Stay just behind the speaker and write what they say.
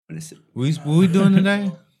What we doing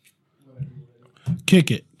today?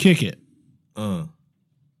 Kick it.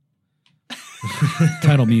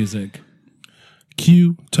 Title music.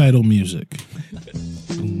 Cue title music.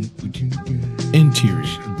 Interior.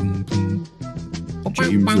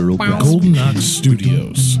 James Earl Brown. Golden Ox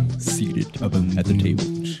Studios. Seated at the table.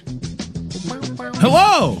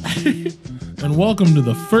 Hello! And welcome to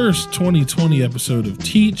the first 2020 episode of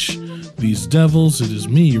Teach These Devils. It is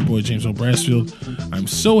me, your boy James Earl Brasfield. I'm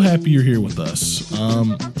so happy you're here with us.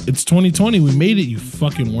 It's 2020. We made it, you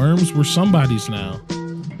fucking worms. We're somebody's now.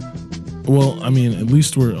 Well, I mean, at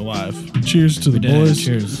least we're alive. Cheers to the boys.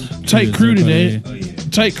 Cheers. Tight crew today. Oh, yeah.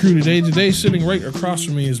 Tight crew today. Today, sitting right across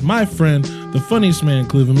from me is my friend, the funniest man in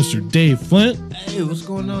Cleveland, Mr. Dave Flint. Hey, what's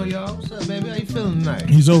going on, y'all? What's up, baby? How you feeling tonight?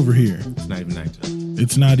 He's over here. It's not even night time.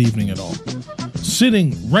 It's not evening at all.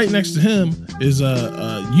 Sitting right next to him is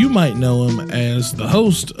you might know him as the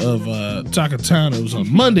host of Takatanos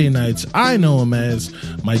on Monday nights. I know him as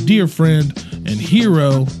my dear friend and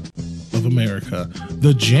hero of America.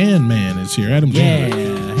 The Jan Man is here. Adam Yeah.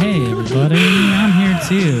 Jan. Hey, everybody. I'm here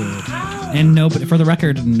too. And nobody, for the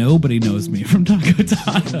record, nobody knows me from Taco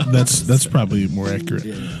Taco. That's probably more accurate.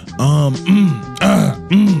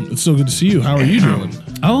 It's so good to see you. How are you doing?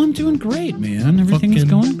 Oh, I'm doing great, man. Everything's Fucking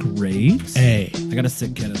going great. Hey, I got a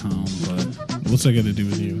sick kid at home, but what's that got to do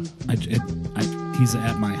with you? he's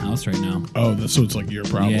at my house right now. Oh, so it's like your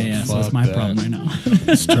problem. Yeah, so Fuck it's my that. problem right now.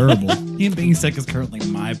 It's terrible. Him being sick is currently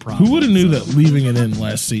my problem. Who would have knew that leaving it in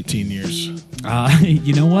lasts 18 years?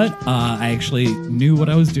 You know what? I actually knew what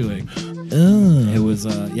I was doing. It was,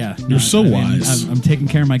 yeah. You're so wise. I'm taking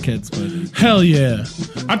care of my kids, but Hell yeah.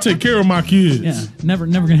 I take care of my kids. yeah, never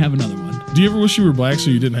gonna have another one. Do you ever wish you were black so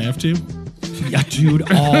you didn't have to? Yeah, dude,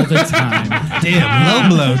 all the time. Damn,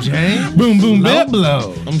 low blow, James. Boom, boom, Low bip.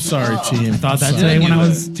 blow. I'm sorry, team. I thought that Sorry. today when I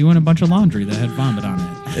was doing a bunch of laundry that had vomit on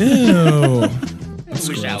it. Ew. I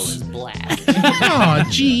wish I was black. Aw,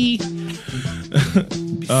 gee.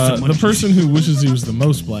 The person who wishes he was the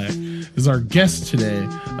most black is our guest today,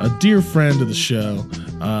 a dear friend of the show,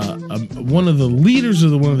 one of the leaders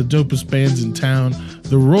of one of the dopest bands in town,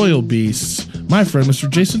 the Royal Beasts, my friend, Mr.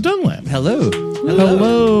 Jason Dunlap. Hello.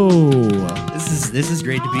 Hello. This is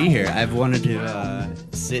great to be here. I've wanted to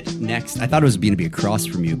sit next. I thought it was going to be across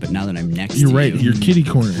from you, but now that I'm next You're to right, you, your kitty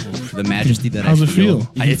corner. the majesty that How's I it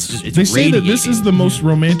feel? It's just it's They say that this radiating. is the most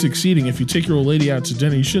romantic seating. If you take your old lady out to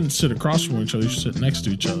dinner, you shouldn't sit across from each other. You should sit next to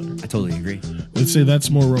each other. I totally agree. They say that's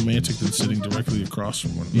more romantic than sitting directly across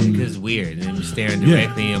from one another. Because it's weird. And you're staring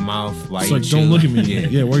directly in your mouth while It's you like, chew. don't look at me.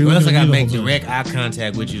 Yeah, why are you What else I looking at gotta me the make whole time? direct eye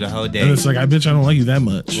contact with you the whole day? And it's like, I bet I don't like you that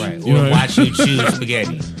much. Right. You know Or what I watch you chew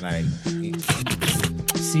spaghetti. Like,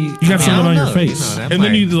 See, You got something I on don't your know. face, You know, that and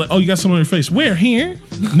then might- you're like, "Oh, you got something on your face. Where? Here?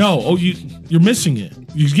 No. Oh, you're missing it.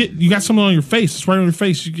 You got something on your face. It's right on your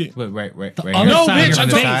face. You get right. other no, side bitch. of I your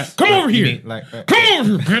told face. come over You here. mean, like, Come over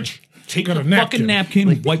here, bitch. take Got a a fucking napkin.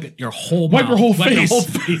 napkin, wipe it your whole Wipe your whole mouth. face. Wipe your whole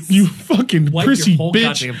face. You fucking Wipe prissy your whole bitch.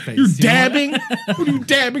 goddamn face. You're You know what? dabbing. What are you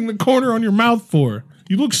dabbing the corner on your mouth for?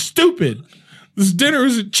 You look stupid. This dinner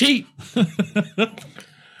isn't cheap.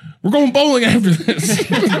 We're going bowling after this.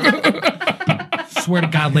 Swear to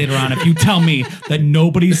God, later on, if you tell me that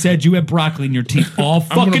nobody said you had broccoli in your teeth all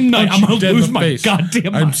fucking night, I'm gonna lose my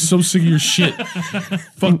goddamn I'm mind. so sick of your shit.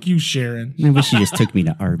 Fuck you, Sharon. I wish you just took me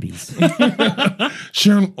to Arby's.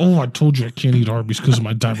 Sharon, I told you I can't eat Arby's because of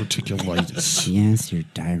my diverticulitis. Yes, your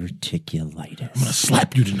diverticulitis. I'm gonna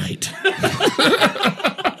slap you tonight.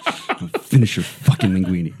 Finish your fucking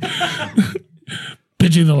linguine.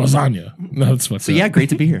 Pidgey the lasagna. No, that's fucked So up. yeah, great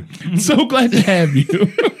to be here. So glad to have you.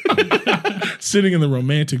 Sitting in the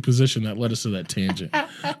romantic position that led us to that tangent.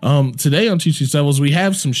 Today on Teach These Devils, we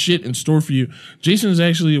have some shit in store for you. Jason is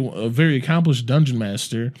actually a very accomplished dungeon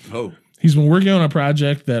master. Oh. He's been working on a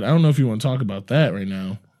project that I don't know if you want to talk about that right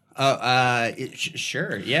now.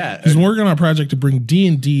 Sure, yeah. He's been working on a project to bring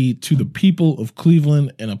D&D to the people of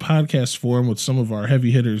Cleveland in a podcast form with some of our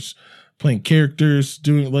heavy hitters playing characters,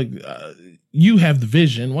 doing like you have the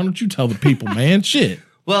vision. Why don't you tell the people, man? Shit.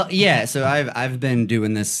 Well, yeah. So I've been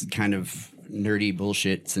doing this kind of nerdy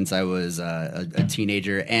bullshit since I was a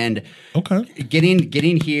teenager, and Okay.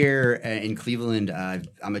 getting here in Cleveland,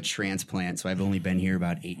 I'm a transplant, so I've only been here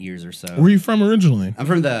about 8 years or so. Where are you from originally? I'm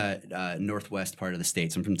from the northwest part of the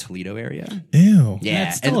state. So I'm from Toledo area. Ew. Yeah,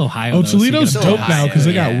 it's still and- Ohio. Oh, though, so you Toledo's gotta- dope Ohio, now because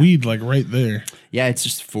they got yeah. weed like right there. yeah. It's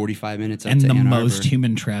just 45 minutes up and to the Ann most Arbor.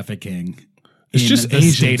 human trafficking. It's in just the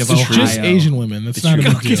Asian. state of It's Ohio. just Asian women. That's not a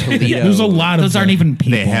big deal. Toledo. There's a lot of Those aren't them. even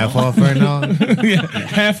people. they half off right now. Yeah,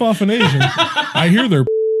 half off an Asian. I hear they're.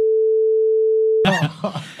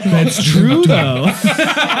 That's true though.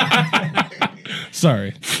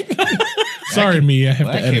 Sorry. Sorry, me. I have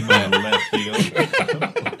to That edit came out that. of left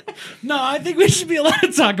field. No, I think we should be allowed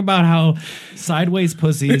to talk about how sideways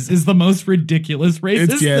pussies is the most ridiculous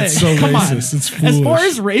racist thing. It's so Come on. racist. It's As far foolish.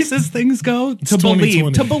 as racist things go, to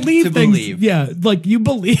 2020. believe To things. believe. Yeah, like you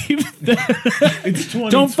believe that. It's 2020.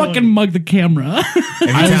 Don't fucking mug the camera.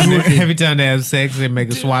 Every time they have sex, they make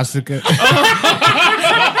a swastika.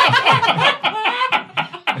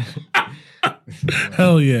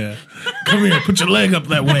 Hell yeah. Come here. Put your leg up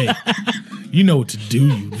that way. You know what to do,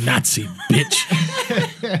 you Nazi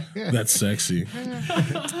bitch. That's sexy.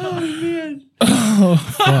 Oh,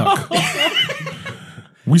 fuck.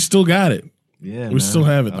 We still got it. Yeah, We still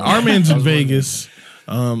have it. Our man's in Vegas.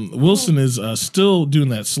 Wilson is still doing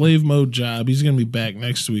that slave mode job. He's going to be back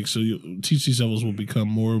next week, so Teach These Devils will become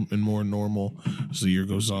more and more normal as the year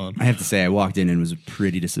goes on. I have to say, I walked in and was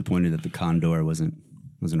pretty disappointed that the Condor wasn't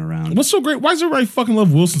around. What's so great? Why does everybody fucking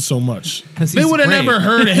love Wilson so much? 'Cause They he's would have great. never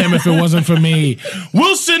heard of him if it wasn't for me.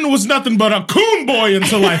 Wilson was nothing but a coon boy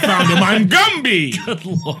until I found him. I'm Gumby. Good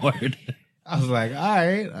Lord. I was like, all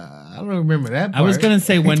right, I don't remember that part. I was going to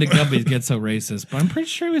say, when did Gumby get so racist? But I'm pretty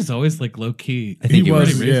sure he was always like low key. I think He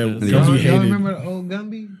was, pretty yeah. racist. Gumby Y'all hated. remember the old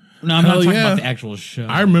Gumby? No, I'm Hell not talking yeah. about the actual show.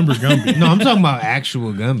 I remember Gumby. No, I'm talking about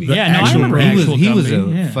actual Gumby. yeah, no, I actual remember Gumby. actual He was a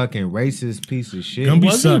Gumby, yeah. fucking racist piece of shit. Gumby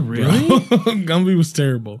Was he sucked, really? bro. Gumby was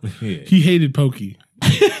terrible. Yeah. He hated Pokey.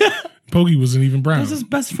 Pokey wasn't even brown. That was his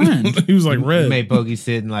best friend. He was like red. Made Pokey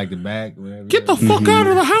sit in like the back. Whatever. Get the fuck out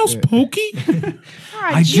of the house, Pokey.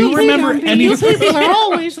 I do remember people are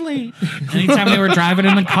always late. Anytime they were driving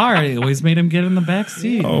in the car, they always made him get in the back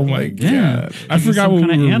seat. Oh my god! Yeah. I He's forgot some what we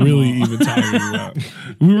kinda were animal. really even talking about.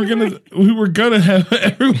 We were gonna have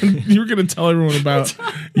everyone. You were gonna tell everyone about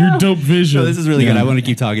your dope vision. So this is really good. I want to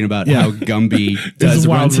keep talking about how Gumby a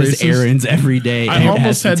wild runs his racist. errands every day. I and almost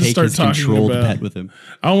has to had to take start his talking controlled about- pet with him.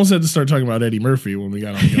 I almost had to start talking about Eddie Murphy when we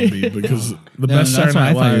got on Gumby because the best that's Saturday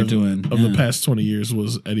Night what I thought you were Live doing. of the past 20 years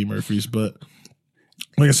was Eddie Murphy's. But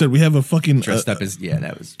like I said, we have a fucking Dressed up as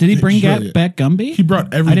that was. Did he bring Sure, yeah. back Gumby? He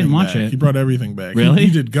brought everything. I didn't watch back. it. He brought everything back. Really?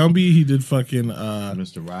 He did Gumby. He did fucking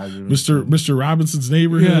Mr. Rogers. Mr. Robinson's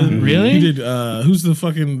Neighborhood. Yeah. Really? He did. Who's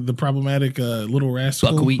the problematic little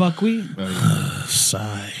rascal? Buckwheat. Buckwheat?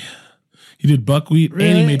 Sigh. He did Buckwheat, and he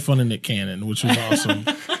Really? made fun of Nick Cannon, which was awesome,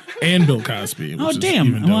 and Bill Cosby. Which Oh, is damn.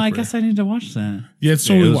 even Well, I doper. guess I need to watch that. Yeah, it's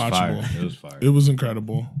Yeah, totally it was watchable. fire. It was fire. It was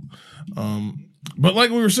incredible. But like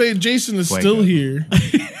we were saying, Jason is Wake still up. here.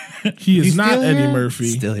 He is He's not still Eddie here? Murphy.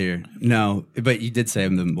 Still here. No, but you did say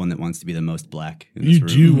I'm the one that wants to be the most black. In You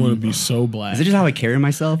this do room. want to be so black. Is it just how I carry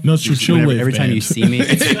myself? No, it's your Just chill wave every time band. you see me.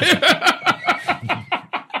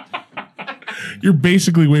 You're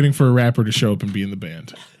basically waiting for a rapper to show up and be in the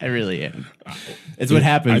band. I really am. It's what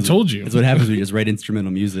happens. I told you. It's what happens when you just write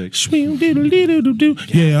instrumental music.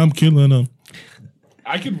 Yeah, I'm killing them.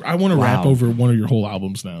 I want to rap Wow. over one of your whole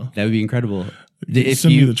albums now. That would be incredible. If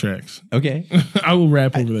Send you, me the tracks. okay. I will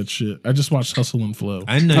rap over that shit. I just watched Hustle and Flow.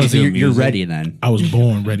 I know Oh, you so do you're music. ready then. I was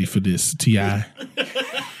born ready for this. T.I.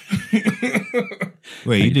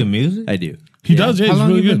 Wait, you do music? I do. He does, yeah, How he's long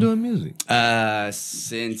really you been good. doing music?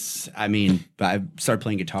 Since I started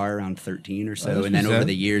playing guitar around 13 or so, and then what's over up.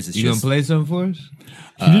 the years, it's You just gonna play something for us?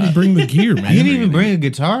 He didn't bring the gear, man. You didn't even bring a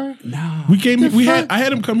guitar? I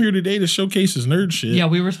had him come here today to showcase his nerd shit. Yeah,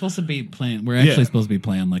 we were supposed to be playing. We're actually Yeah. supposed to be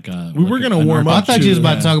playing like a. We were gonna an warm I up. thought you was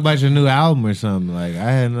about to Yeah. talk about your new album or something. Like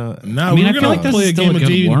I had no. Nah, I mean, we I were feel gonna like this play is a still game a of good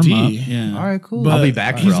D and warm up. D. Yeah. All right, cool. I'll be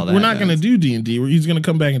back for all that. We're not going to do D&D. He's going to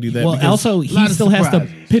come back and do that. Well, because- also he lot of still has to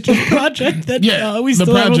surprises. pitch a project that Yeah, we the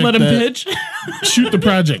still haven't let him project pitch. shoot the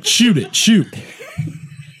project. Shoot it. Shoot.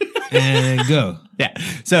 And go. Yeah.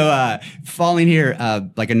 So falling here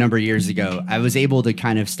like a number of years ago, I was able to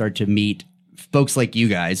kind of start to meet folks like you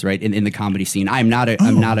guys, right, in the comedy scene. I'm not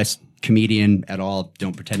a comedian at all.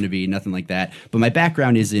 Don't pretend to be, nothing like that. But my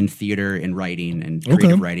background is in theater and writing and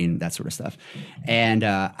creative writing, that sort of stuff. And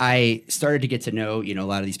I started to get to know, a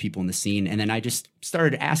lot of these people in the scene. And then I just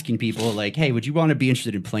started asking people like, hey, would you want to be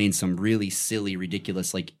interested in playing some really silly,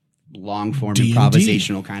 ridiculous, like long form D&D.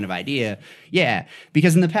 improvisational kind of idea? Yeah.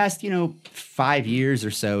 Because in the past, 5 years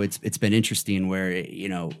or so, it's been interesting where,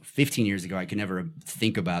 15 years ago, I could never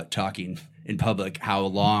think about talking in public how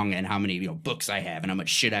long and how many books I have and how much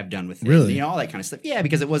shit I've done with it. Really? All that kind of stuff. Yeah,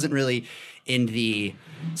 because it wasn't really in the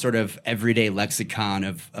sort of everyday lexicon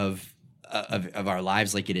of our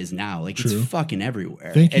lives like it is now. Like True. it's fucking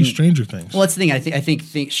everywhere. Thank you, And- Stranger Things. Well, that's the thing. I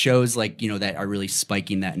think shows like that are really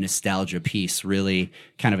spiking that nostalgia piece really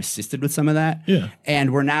kind of assisted with some of that. Yeah.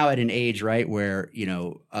 And we're now at an age, right, where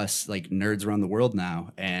us like nerds around the world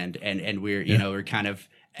now, and we're we're kind of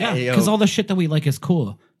Yeah, because all the shit that we like is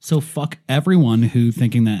cool. So fuck everyone who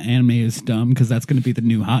thinking that anime is dumb because that's going to be the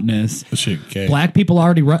new hotness. Shit, okay. Black people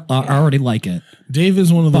already like it. Dave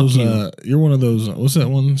is one of those. you. You're one of those. What's that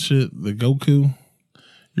one shit? The Goku.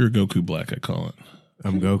 You're a Goku Black. I call it.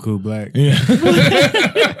 I'm Goku Black. Yeah.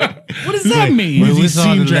 What does that mean? Wait, He's what's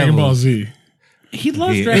on seen the Dragon level? Ball Z. He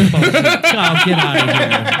loves Dragon Ball Z. Oh, get out of here.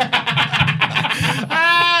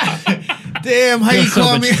 Damn, how you so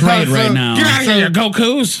call me betrayed out, right son? now. Get out of here,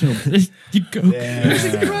 Gokus. You go.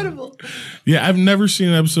 Incredible. Yeah, I've never seen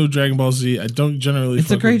an episode of Dragon Ball Z. I don't generally. It's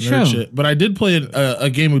a fuck great with nerd show. shit, but I did play a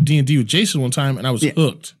game of D&D with Jason one time, and I was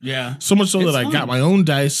hooked. Yeah. So much so It's that I fun. got my own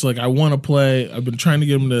dice. Like I want to play. I've been trying to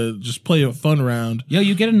get him to just play a fun round. Yo,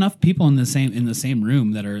 you get enough people in the same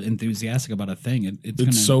room that are enthusiastic about a thing.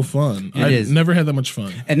 It's so fun. It I've is. never had that much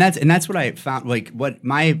fun. And that's what I found. Like what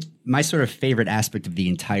my sort of favorite aspect of the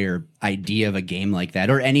entire idea of a game like that,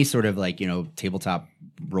 or any sort of like tabletop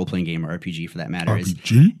role playing game or RPG for that matter,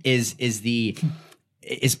 RPG?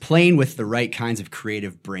 is playing with the right kinds of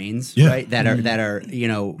creative brains, Yeah. right? That are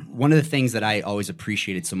one of the things that I always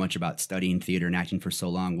appreciated so much about studying theater and acting for so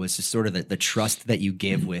long was just sort of the trust that you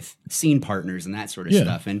give with scene partners and that sort of Yeah.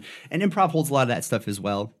 stuff. And improv holds a lot of that stuff as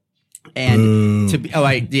well. And to be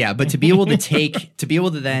able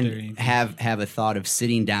to then have a thought of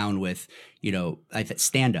sitting down with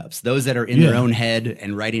stand-ups, those that are in their own head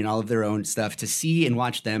and writing all of their own stuff, to see and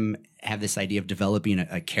watch them have this idea of developing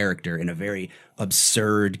a character in a very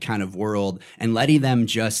absurd kind of world and letting them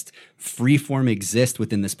just freeform exist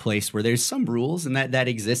within this place where there's some rules and that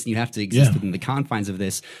exists and you have to exist within the confines of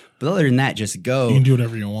this. But other than that, just go. You can do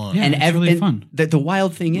whatever you want. Yeah. It's really fun. The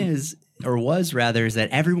wild thing is that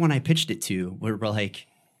everyone I pitched it to were like,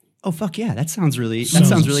 oh fuck yeah, that sounds really fun.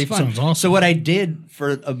 Sounds awesome. So what I did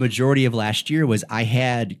for a majority of last year was I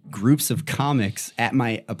had groups of comics at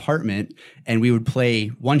my apartment, and we would play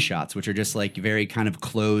one shots, which are just like very kind of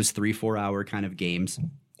closed 3-4 hour kind of games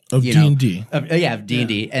Of D&D. Of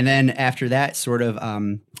D&D, and then after that, sort of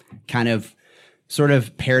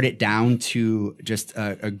pared it down to just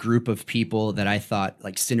a group of people that I thought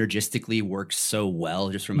like synergistically worked so well,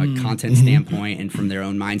 just from a content standpoint and from their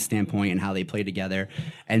own mind standpoint and how they play together.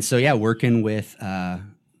 And so, working with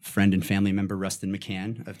friend and family member Rustin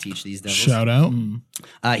McCann of Teach These Devils. Shout out.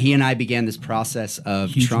 He and I began this process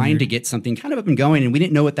of trying to get something kind of up and going, and we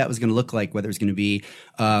didn't know what that was going to look like, whether it was going to be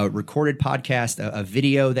a recorded podcast, a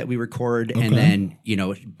video that we record, and then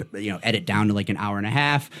edit down to like an hour and a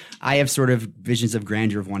half. I have sort of visions of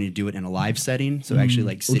grandeur of wanting to do it in a live setting, so actually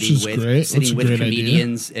like sitting with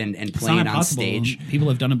comedians and It's playing not on impossible. stage. People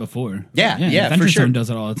have done it before. Yeah, Adventure for sure. Zone does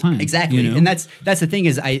it all the time. Exactly. you know? And that's the thing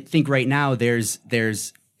is I think right now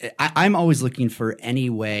I'm always looking for any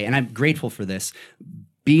way, and I'm grateful for this,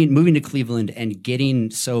 moving to Cleveland and getting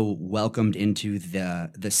so welcomed into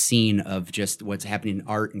the scene of just what's happening in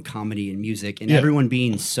art and comedy and music, and everyone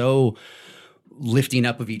being so lifting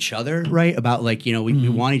up of each other, right? About like, we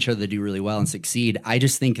want each other to do really well and succeed. I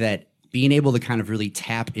just think that being able to kind of really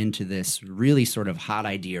tap into this really sort of hot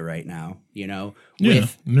idea right now,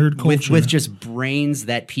 with nerd culture. with just brains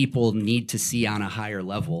that people need to see on a higher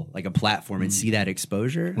level, like a platform, and see that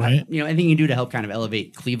exposure. Right. Anything you can do to help kind of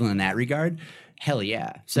elevate Cleveland in that regard. Hell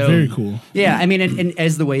yeah. So Very cool. Yeah. I mean, and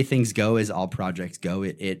as the way things go, as all projects go,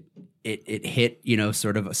 it hit,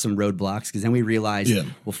 sort of some roadblocks, because then we realized,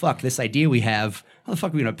 well, fuck, this idea we have, how the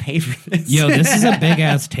fuck are we going to pay for this? Yo, this is a big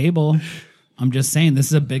ass table. I'm just saying, this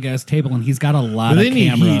is a big ass table, and he's got a lot But of they need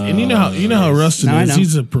camera. heat. And you know how Rustin No, I is. know.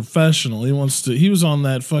 He's a professional. He was on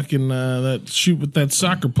that fucking that shoot with that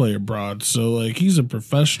soccer player broad. So like he's a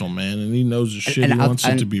professional, man, and he knows his shit. He wants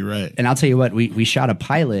it to be right. And I'll tell you what, we shot a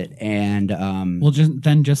pilot, and Well,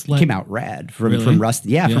 just let came out rad from Really?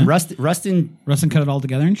 Rustin. Yeah, from Rustin. Rustin cut it all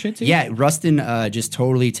together and shit too. Yeah, Rustin just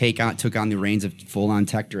totally took on the reins of full-on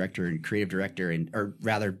tech director and creative director, or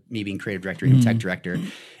rather, me being creative director and tech director.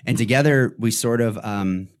 And together, we sort of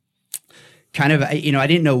kind of, I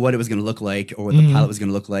didn't know what it was going to look like or what the pilot was going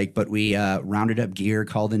to look like, but we rounded up gear,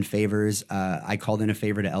 called in favors. I called in a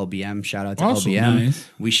favor to LBM. Shout out to Awesome. LBM. Nice.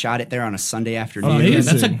 We shot it there on a Sunday afternoon. Amazing. Yeah,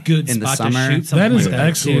 that's a good In the spot summer. to shoot something That is like that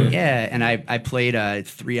excellent. too. Yeah, and I played a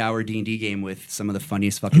 3-hour D&D game with some of the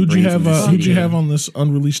funniest fucking Who'd you brains have? in the city. Who'd you have on this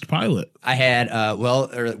unreleased pilot? I had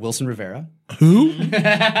Wilson Rivera. Who?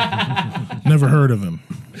 Never heard of him.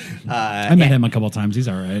 I met him a couple times. He's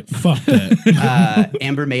all right. Fuck that.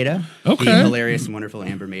 Amber Maida. Okay. The hilarious and wonderful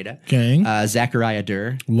Amber Maida. Gang. Zachariah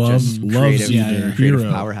Durr. Loves creative, Durr. creative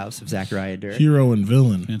Hero. powerhouse of Zachariah Durr. Hero and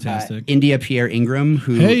villain. Fantastic. India Pierre Ingram,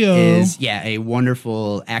 who Heyo. is a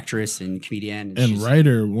wonderful actress and comedian. And she's-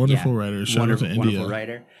 writer. Wonderful yeah, writer. Shout out to India. wonderful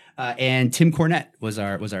writer. and Tim Cornette was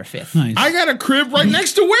our fifth. Nice. I got a crib right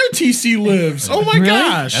next to where TC lives. Oh my Really?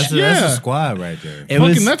 gosh. That's a squad right there. It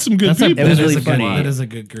was That's some good people. it was that is really a good- funny. That is a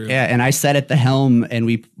good group. yeah, and I sat at the helm, and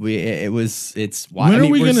it's. when are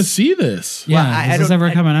we going to see this? Yeah, Well, I is this don't-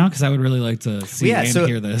 ever coming out? Because I would really like to see Yeah, and so-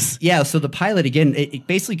 hear this. Yeah, so the pilot again, it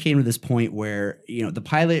basically came to this point where the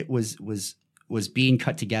pilot was being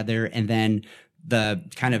cut together, and then the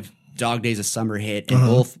kind of Dog Days of Summer hit, and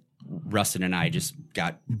both Rustin and I just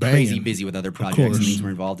got crazy Banging. busy with other projects course. and things we're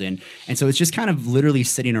involved in, and so it's just kind of literally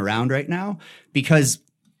sitting around right now because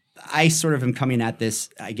I sort of am coming at this,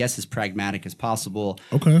 I guess, as pragmatic as possible.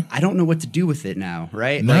 Okay. I don't know what to do with it now,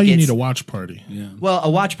 right? Now Like, you it's- need a watch party. Yeah. well, a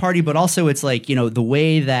watch party, but also it's like, the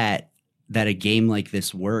way that a game like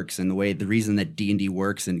this works and the reason that D&D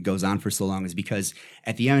works and goes on for so long is because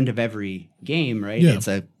at the end of every game, right, Yeah. it's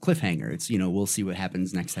a cliffhanger. It's, we'll see what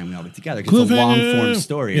happens next time we all get together. 'Cause it's a long form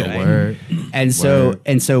story, Yeah. right? Word. And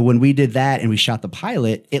so when we did that and we shot the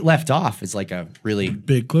pilot, it left off as like a really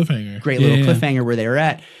Big cliffhanger. great little Yeah. cliffhanger where they were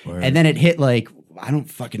at. And then it hit like, I don't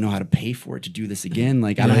fucking know how to pay for it to do this again.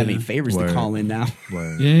 Like, I don't have any favors to call in now.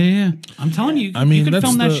 Yeah. I'm telling you, I mean, you can that's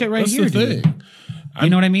film that the- shit right that's here, the dude. thing. You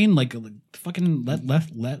know what I mean? Like fucking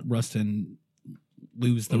let Rustin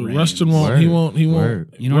lose the reins. Rustin won't. He won't. He won't.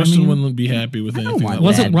 Word. You know what I Rustin mean? wouldn't be happy with anything. want like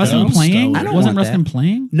Wasn't that, Rustin though. playing? I don't Wasn't want Rustin that.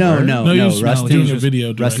 playing? No, No, he was Rustin a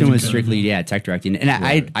video Rustin was director. strictly tech directing, and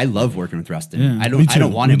I love working with Rustin. Yeah. I Me don't too.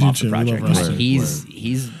 want We him do off the too. We love project. Rustin.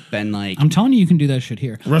 He's been like I'm telling you, you can do that shit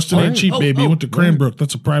here. Rustin ain't cheap, baby. He went to Cranbrook.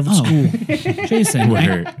 That's a private school. Jason,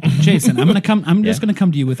 Jason, I'm just gonna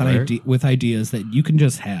come to you with with ideas that you can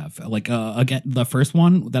just have. Like again, the first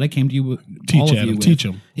one that I came to you with, Teach all of Adam, you with. teach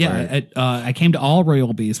him. Yeah, I came to all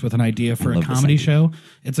Royal Beast with an idea for a love this comedy idea. show.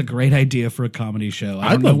 It's a great idea for a comedy show. I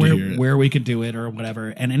I'd don't know love to hear it. where we could do it or whatever,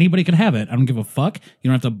 and anybody could have it. I don't give a fuck. You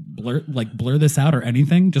don't have to blur this out or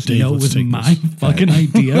anything. Just Dave, know it let's was take my this. fucking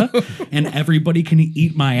idea, and everybody can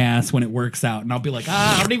eat my ass when it works out. And I'll be like,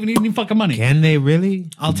 I don't even need any fucking money. Can they really?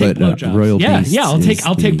 I'll take But, blowjobs. Royal yeah, Beasts yeah. I'll is take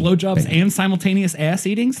the blowjobs band. and simultaneous ass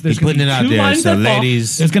eatings. There's He's gonna putting be it out two there, lines so that fall.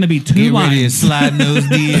 ladies, There's going to be two Get ready to lines. slide in those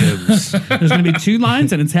DMs. There's going to be two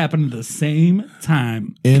lines, and it's happening at the same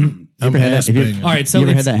time. In I'm ass banging. All right, so you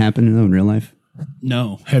ever it's, had that happen in real life?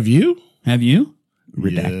 no. Have you? Have you?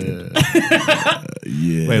 Redacted.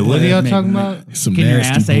 Yeah. Wait, what are y'all Make- talking about? Some Getting your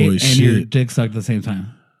ass nasty ate boy and your shit. dick sucked at the same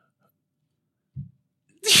time.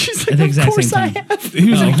 She's At the exact same time.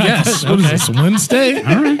 He was like, Oh, yes. What is okay. this? Wednesday?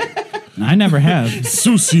 All right. I never have.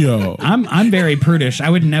 Sucio. I'm very prudish. I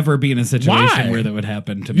would never be in a situation Why? where that would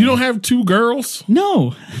happen to me. You don't have two girls?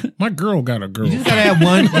 No. My girl got a girl. You just gotta have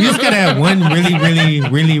one. You just gotta have one really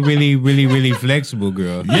flexible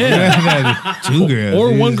girl. Yeah. You gotta have two girls.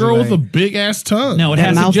 Or It's one just girl with a like- big ass tongue. No, it That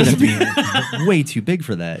has to mouth just would be. be way too big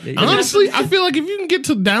for that. Honestly, I feel like if you can get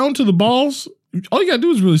down to the balls, all you gotta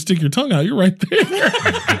do is really stick your tongue out. You're right there.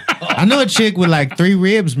 I know a chick with like 3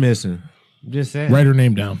 ribs missing. Just saying. Write her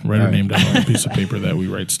name down. Write her name down on a piece of paper that we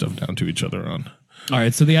write stuff down to each other on. All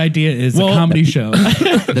right, so the idea is Well- a comedy show.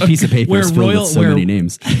 the piece of paper Where is filled royal- with so where- many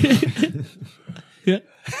names. Yeah.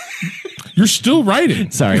 You're still writing.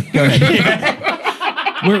 Sorry, go ahead.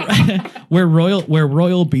 where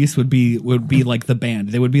Royal Beast would be like the band.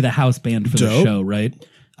 They would be the house band for the Dope. show, right?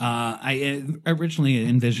 I originally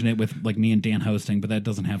envisioned it with like me and Dan hosting, but that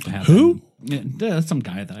doesn't have to happen. Who? Yeah, some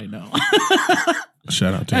guy that I know.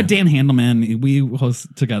 Shout out to him. Dan Handelman. We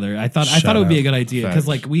host together. I thought it would be a good idea because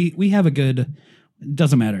like we have a good.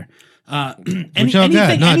 Doesn't matter. y'all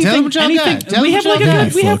got? No, tell them what y'all got. Tell we them have what like y'all a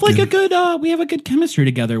got. good, we have like a good we have a good chemistry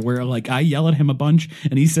together where like I yell at him a bunch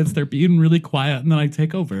and he sits there being really quiet and then I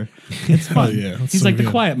take over. It's fun. yeah, that's He's so like the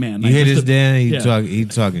good. quiet man. You Like, hear just this, Dan? yeah. He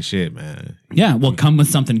talking shit, man. Yeah, well, come with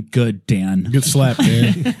something good, Dan. Get slapped,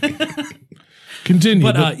 man. Continue.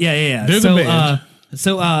 But yeah. They're the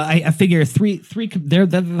So band. I figure three. They're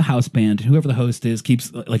the house band. Whoever the host is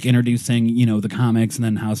keeps like introducing the comics and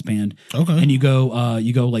then house band. Okay. And you go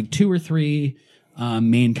like 2 or 3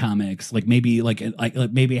 main comics, like maybe like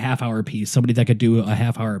maybe a half-hour piece. Somebody that could do a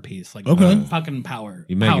half-hour piece, like Okay. fucking power.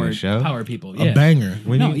 You making power, a show? Power people. a Yeah. banger.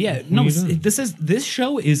 This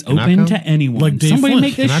show is I open come? to anyone. Like Dave Somebody Flint.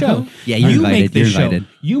 make this Can I show. come? Yeah, you're you invited. make this You're show. invited.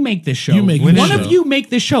 You make this show. You make One this of show. you make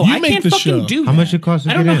this show. You I make can't this fucking show. do that. How much it cost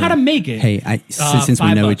to I don't get know in? how to make it. Hey, since we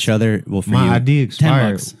 $5 know bucks. each other, well, for My you, ID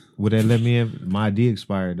expired. $10. Would they let me in? My ID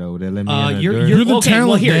expired though. Would they let me in? You're the okay, talent,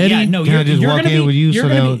 well, here, Daddy. yeah, no, Can I just walk in with you You're so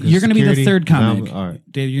gonna that- be, you're gonna be the security? third comic. No, all right.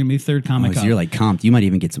 Dave, you're gonna be the third comic. so you're like comped. You might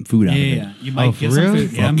even get some food out of it. yeah. You might Oh, get for some real?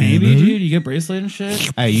 food. Yeah, Fucking maybe, A. dude. You get bracelet and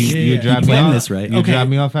shit. Hey, you Yeah. drop me planned off. this right. You Okay. drop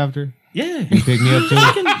me off after. Yeah. You pick me up too.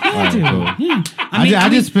 have to. cool. Yeah. I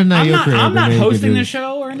just spend that I'm your not, crib, I'm and not then you can hosting do- the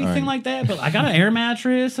show or anything like that, but I got an air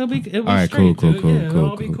mattress. It'll be All right, straight, cool, dude. cool, Yeah, cool,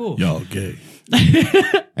 it'll be cool. cool. Y'all gay.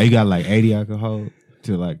 Hey, you got like 80 alcohol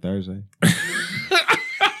till like Thursday.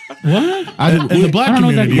 What? In the black I don't know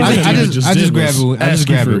what that community, means. what I you just did grab was it- I just ask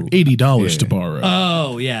you grab for it. $80 to Yeah. borrow.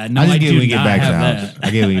 Oh yeah, no, I just I get do when you get not back to the have house. that. I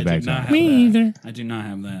get when you I back do to the not house. have Me that. either. I do not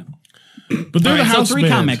have that. But they're All the right, house so three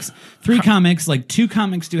band. comics. Three comics, like two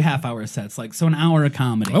comics do half-hour sets, like so an hour of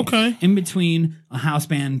comedy. Okay. In between, a house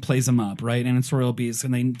band plays them up, right? And it's Royal Beast,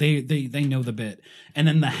 and they know the bit. And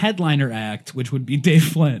then the headliner act, which would be Dave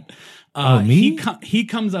Flint. Me? He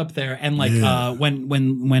comes up there and like when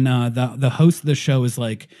the host of the show is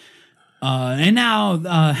like, and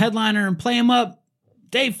now headliner play him up,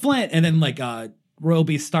 Dave Flint, and then like Royal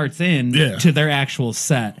Beast starts in to their actual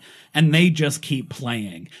set. And they just keep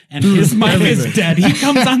playing. And his mic is dead. He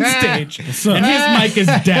comes on stage and his mic is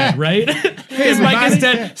dead, right? His mic is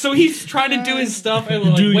dead. So he's trying to do his stuff and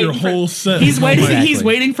like, Do your waiting for- whole set. He's waiting. Exactly. He's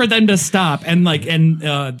waiting for them to stop, and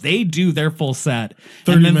they do their full set.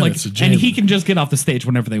 30 and then minutes of and jamming. he can just get off the stage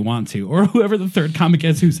whenever they want to, or whoever the third comic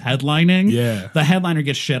is who's headlining. Yeah. the headliner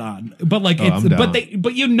gets shit on. But like, I'm down.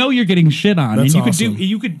 but you know you're getting shit on, That's and awesome.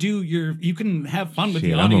 you can have fun with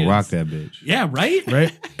Shit, the I'm audience. gonna rock that bitch. Yeah, right.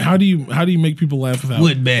 Right? How do you make people laugh without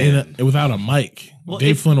without a mic? Well,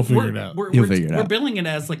 Dave it's- Flynn will figure we're- it out. He'll figure it We're out. billing it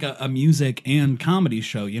as like a music and comedy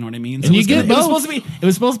show. You know what I mean? And you get it was both. it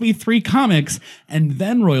was supposed to be three comics, and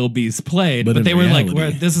then Royal Beast played. But But in they were like,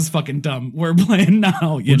 reality- "This is fucking dumb. We're playing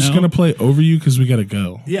now." You We're know? just gonna play over you because we gotta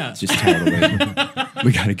go. yeah. Just tired of waiting.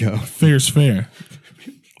 We gotta go. Fair's fair.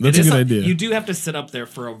 That's a It is good idea. You do have to sit up there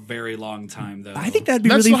for a very long time, though. I think that'd be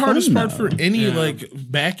That's really the hardest fun, part though. for any Yeah. like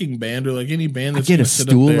backing band or like any band that's Get gonna a sit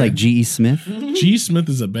stool up there. like G.E. Smith. G. Smith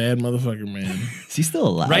is a bad motherfucker, man. Is he still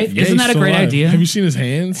alive? Right? Yeah, Isn't he's that a still great alive. idea? Have you seen his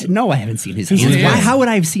hands? No, I haven't seen his His hands. hands. Why? How would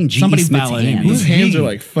I have seen G.E. Somebody Smith's validate hands? me. His hands are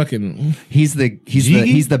like fucking He's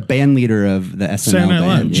the band leader of the SNL Saturday Night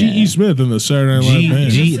Live. band. G.E. Smith and the Saturday Night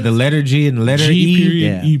Live band. The letter G and the letter G E. period,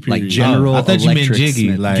 Yeah. E period. Like General I thought you meant Electric Jiggy,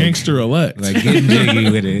 Smith. like Gangster elect. like getting jiggy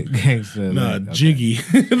with it. Gangster, Nah, like, okay. Jiggy.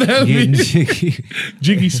 That'd Getting be jiggy.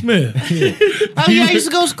 Jiggy Smith. Oh yeah, I used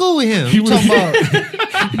to go to school with him. He You was- talking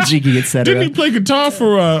about Jiggy, etc. Didn't he play guitar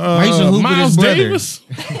for used to hoop with Miles his brother. Davis?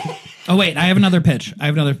 Oh wait, I have another pitch.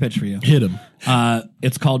 For you. Hit him.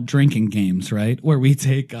 It's called drinking games, right? Where we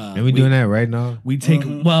take. and we doing that right now. We take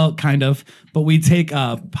well, kind of, but we take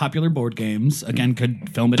popular board games. Again, could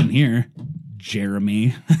film it in here.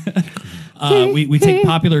 Jeremy. We take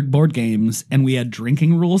popular board games and we add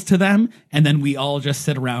drinking rules to them, and then we all just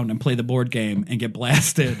sit around and play the board game and get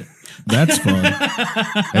blasted. That's fun.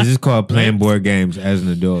 This is called playing board games as an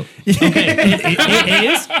adult. It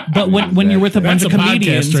is, but when you're with a bunch That's of a podcast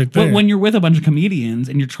comedians, right there. but when you're with a bunch of comedians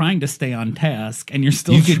and you're trying to stay on task and you're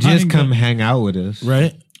still You could trying just to- come hang out with us.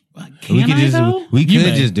 Right? Can we could I, just though? we You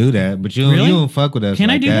could may. just do that, but you Really? don't fuck with us. Can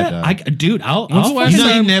like I do that? though. Dude, I'll When's the last You know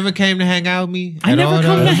fucking- you never came to hang out with me. I at never all,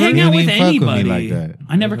 come though? to hang You out don't with even fuck anybody. me like that.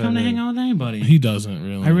 I never come to hang out with anybody. He doesn't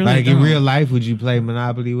really. I really Like don't. in real life, would you play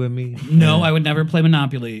Monopoly with me? No, I would never play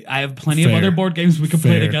Monopoly. I have plenty Fair. of other board games we could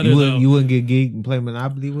play Fair. together. You though. wouldn't get geeked and play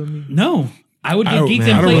Monopoly with me? No, I would I get don't- geeked man,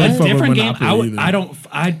 I and don't play really a fuck with different game. Monopoly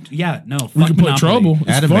either. No. we Fuck can play Monopoly. Trouble. It's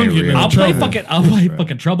Anime fun getting real. in I'll play trouble.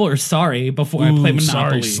 fucking Trouble or Sorry before I play Ooh, Monopoly.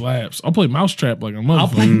 sorry, slaps. I'll play Mousetrap like a I'll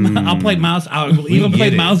motherfucker. play. I'll play Mouse. I'll even get play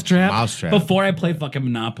it. Mousetrap Mousetrap. before I play fucking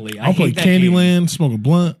Monopoly. I'll play hate that game. Candyland, smoke a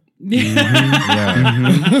blunt. Yeah.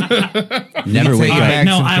 Never wake Take All it up. right,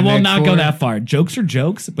 no, some I will Connect not go Four. that far. Jokes are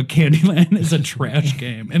jokes, but Candyland is a trash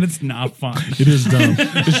game, and it's not fun. It is dumb.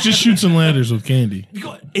 It's just shoots and ladders with candy.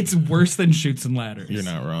 It's worse than Shoots and Ladders. You're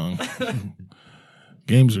not wrong.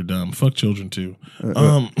 Games are dumb. Fuck children too.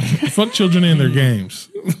 Fuck children and their games.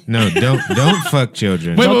 No, don't fuck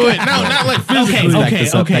children. Wait. No, not like physically.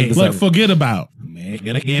 Okay. Like forget about.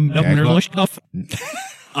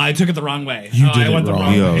 I took it the wrong way. You did I it went the wrong.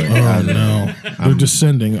 wrong Yo, way. Oh no, they're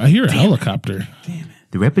descending. I hear a helicopter.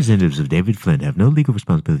 The representatives of David Flint have no legal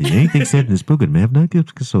responsibility. Anything said in this program may have not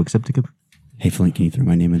so accepted. Hey, Flint, can you throw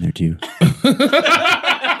my name in there too?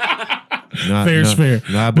 Fair's fair.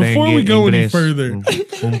 No, Before we go any further,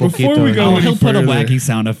 before we go Oh, any he'll put a further- wacky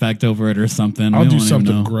sound effect over it or something. I'll We do won't even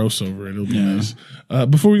something know. gross over it. It'll be nice.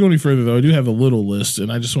 Before we go any further, though, I do have a little list,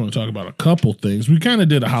 and I just want to talk about a couple things. We kind of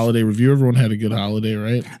did a holiday review. Everyone had a good holiday,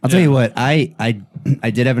 right? I'll tell you what, I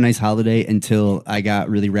did have a nice holiday until I got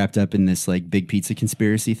really wrapped up in this like big pizza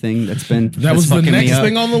conspiracy thing that's That was the fucking me next up.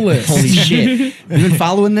 thing on the list. Holy shit. You been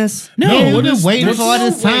following this? No, what is waiting what's- for all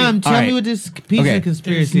this time? Tell All me right. what this pizza Okay.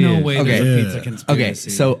 conspiracy There's no is. way Okay. there's a Yeah. pizza conspiracy. Okay,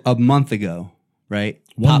 so a month ago, right?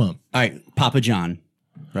 1 month. All right, Papa John.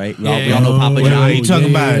 right? We all know Papa yeah, John. Are you talking yeah,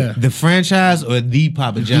 about yeah. the franchise or the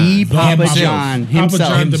Papa John? The Papa himself. John Papa himself.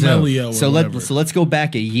 John Himself. D'Amelio or So whatever. let's go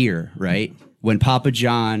back a year, right? When Papa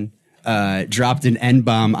John dropped an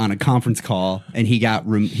N-bomb on a conference call, and he got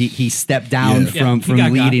he stepped down Yeah. Yeah, from he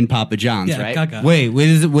got leading Papa John's, Yeah, right? Gaga. Wait, what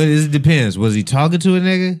is it depends. Was he talking to a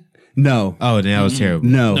nigga? No. Oh, that was terrible.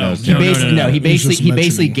 No, No, he no, basically no. He He's just basically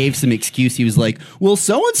mentioning. gave some excuse. He was like, "Well,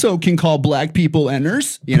 so and so can call black people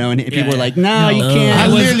Enners," and people were yeah. like, "No, you No. can't." I It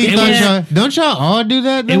was- literally it thought was- y'all don't y'all all do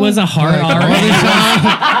that? It was a hard like, R. all the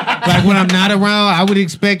time? Like when I'm not around, I would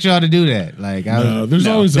expect y'all to do that. Like No, there's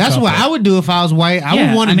always a that's what couple. I would do if I was white. I Yeah,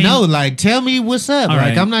 would want I to mean- know. Like, tell me what's up. All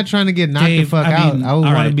Like, right. I'm not trying to get knocked Dave, the fuck I out. mean, I would all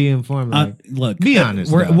want right. to be informed. Like, Look, be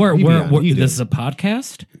honest. We're, though. we're, You be we're, honest. You do. this is a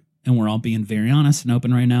podcast, and we're all being very honest and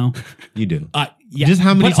open right now. You do. Yeah, Just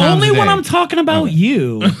how many but times only a when day? I'm talking about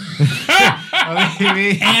you, and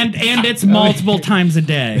it's multiple times a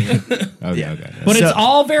day. Okay. But So- it's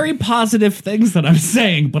all very positive things that I'm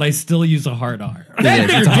saying, but I still use a hard R. That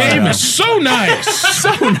nigga Dave is so nice.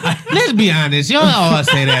 Let's be honest. Y'all all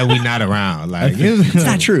say that we not around. Like, It's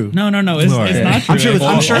not true. No, it's All right. not true.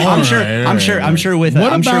 I'm sure. I'm sure with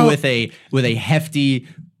What about- with a hefty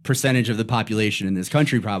percentage of the population in this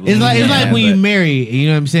country, probably. It's like Yeah, when you but- marry, you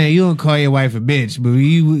know what I'm saying? You don't call your wife a bitch, but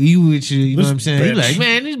you with your, you know This what I'm saying? You bitch. like,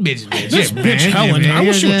 man, this bitch is bitch. This Yeah, bitch man, Helen, yeah, I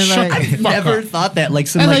wish you would man, shut like- the fuck Never up. thought that. Like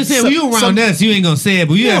some. That's like Like I said, some- when you around some- us, you ain't gonna say it,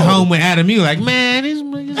 but you at home with Adam, you like, man, this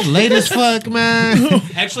late as fuck, man.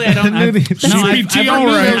 Actually, I don't. I've GPT all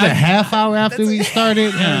It right. was a half hour after we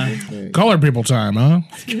started. Color people time, huh?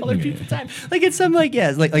 Other people's time. Like it's some like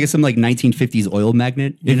it's some like 1950s oil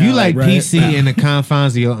magnet. If you know, like right. PC in the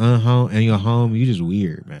confines of your home and your home, you just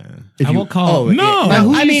weird, man. if I you- will call. No. Like,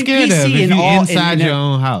 who I you mean, scared PC of if in you all- inside in- your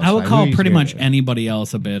own house? I would Like, call who you pretty scared much of? anybody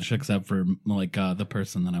else a bitch except for like the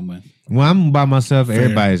person that I'm with. When I'm by myself,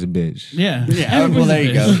 everybody's a bitch. Yeah. Yeah. Well, there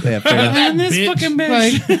you go. Yeah, fair enough. And this Bitch. fucking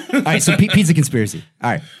bitch. All right. So pizza conspiracy.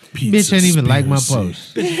 All right. Bitch ain't even like my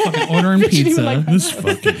post. fucking ordering pizza. This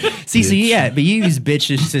fucking See, yeah, but you use bitch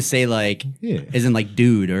just to say like, Yeah. isn't like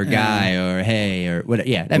dude or guy or hey or what?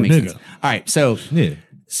 Yeah, that makes nigga. sense. All right, so Yeah.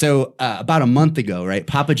 So about a month ago, right?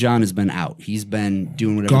 Papa John has been out. He's been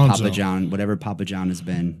doing whatever Gonzo. Papa John has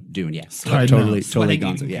been doing. Yes, Tied totally down. Gonzo. Sweating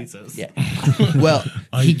Yeah, pizzas. yeah. Well,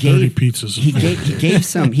 I he eat dirty gave pizzas.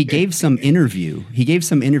 he gave some interview. He gave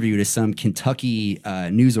some interview to some Kentucky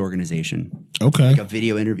news organization, Okay. like a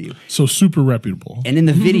video interview. So super reputable. And in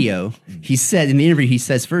the video, he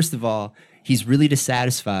says, first of all, he's really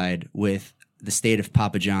dissatisfied with the state of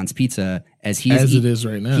Papa John's pizza as it is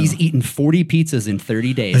right now. He's eaten 40 pizzas in 30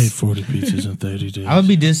 Hey, days. 40 pizzas in 30 days. I would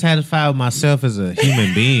be dissatisfied with myself as a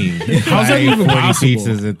human being. How's that I ate even 40 possible?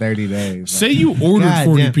 pizzas in 30 days. Say you ordered God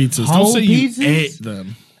 40 damn. pizzas. Whole Don't say you pizzas? ate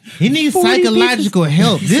them. He needs 40 psychological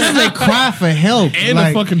help. This is a cry for help. And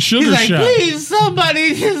a fucking sugar he's like, shot. please,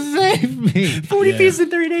 somebody just save me. 40 pizzas in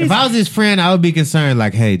 30 days. If I was his friend, I would be concerned.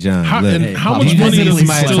 Like, hey, John, How, look, and how Papa much John's money does he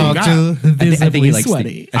somebody still talk got? to. I think he likes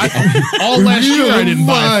sweaty. All last year I didn't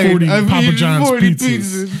buy 40 I've Papa eaten John's 40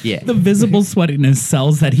 pizzas. Yeah. The visible sweatiness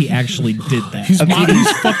sells that he actually did that. He's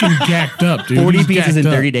fucking gacked up, dude. 40 He's pizzas in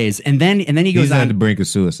gacked 30 up. days. And then he goes He's on the on brink of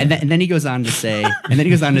suicide. and then he goes on to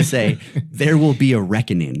say there will be a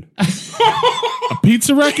reckoning. A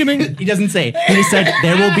pizza reckoning? He doesn't say. He just said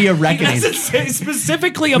there will be a reckoning. doesn't say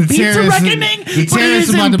specifically a The pizza terrorists- reckoning, the but it terrorists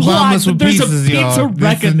is about to bomb implied us that with there's a pizzas, pizza y'all. This is the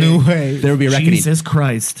reckoning. new way. There will be a reckoning. Jesus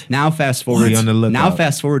Christ. Now fast forward. Be on the lookout. Now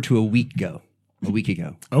fast forward to a week ago.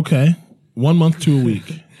 Okay. 1 month to a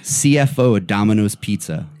week. CFO at Domino's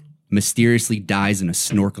Pizza mysteriously dies in a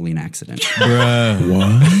snorkeling accident.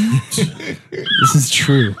 What? This is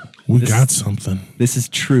true. We got something. This is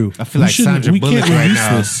true. I feel like Sandra we Bullock can't right release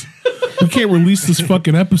now. this. We can't release this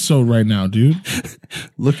fucking episode right now, dude.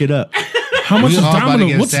 Look it up. How much We is all about to Domino?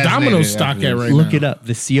 get What's assassinated Domino's stock after at this. right now? Look it up.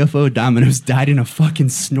 The CFO of Domino's died in a fucking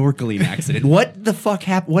snorkeling accident. What the fuck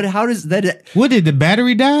happened? What? How does that? What did the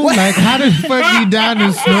battery die? Like, how the fuck you die in a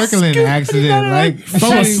snorkeling accident? Like,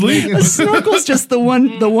 Fell asleep. A snorkel's just the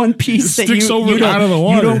one piece that Sticks you, over you don't, out of the you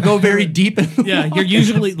water. don't go very deep in the Yeah, you're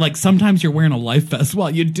usually like sometimes you're wearing a life vest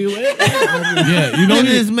while you do it. Yeah, you none know of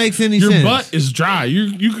this makes any your sense. butt is dry.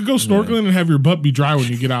 You could go snorkeling and have your butt be dry when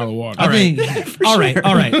you get out of the water. I think all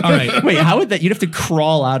right. Wait, how would that? You'd have to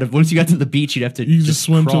crawl out of. Once you got to the beach, you'd have to. you just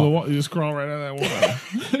swim to crawl. the water. You just crawl right out of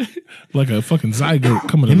that water, like a fucking zygote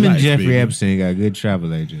coming to him and life. Jeffrey baby. Epstein got a good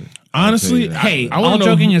travel agent. Honestly, I'll tell you that. Hey, I wanna all know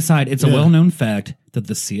joking who- aside, it's a Yeah. well-known fact that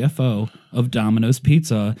the CFO of Domino's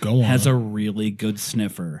Pizza Go on. has a really good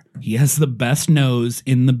sniffer. He has the best nose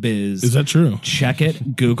in the biz. Is that true? Check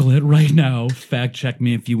it. Google it right now. Fact check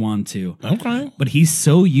me if you want to. Okay. But he's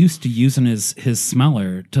so used to using his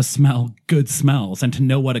smeller to smell good smells and to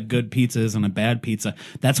know what a good pizza is and a bad pizza.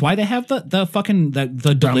 That's why they have the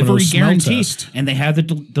delivery smell guarantee, test. and they have the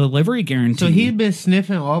delivery guarantee. So he's been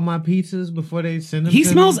sniffing all my pizzas before they send them. He to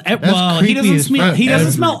smells me? That's well. He creepy doesn't as smell. fuck. He doesn't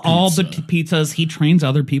Every smell all the pizza. pizzas. He trains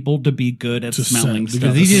other people to be good at To smelling scent,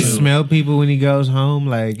 stuff. Does he just So- smell people when he goes home?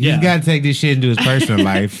 Like Yeah. he's got to take this shit into his personal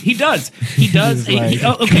life. He does. He does.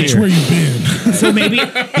 Okay. Where you been? So maybe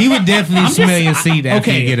He would definitely I'm smell just- your seat after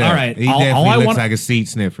okay, you get up. all right. He All definitely I looks want- like a seat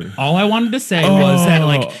sniffer. all I wanted to say was that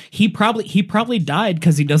like Oh. he probably died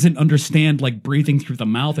because he doesn't understand like breathing through the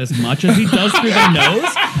mouth as much as he does through the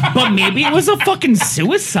nose. But maybe it was a fucking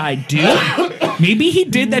suicide, dude. Maybe he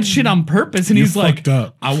did that shit on purpose, and he's like, fucked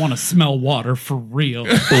up. "I want to smell water for real."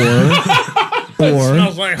 Or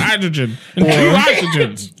Smells like hydrogen and 2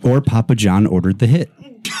 oxygens. or Papa John ordered the hit.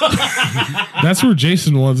 That's where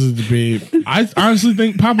Jason wants it to be. I honestly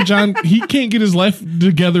think Papa John, he can't get his life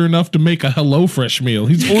together enough to make a HelloFresh meal.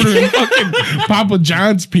 He's ordering fucking Papa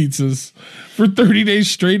John's pizzas for 30 days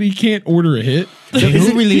straight. He can't order a hit.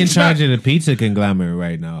 Who's really in charge of the pizza conglomerate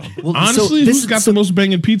right now? Well, Honestly, this who's is- got the most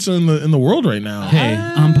banging pizza in the world right now? Hey,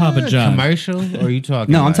 I'm Papa John. commercial? Or are you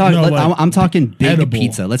talking? No, I'm like- talking. No, like I'm talking big edible.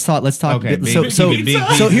 pizza. Let's talk. Okay, big so pizza, big so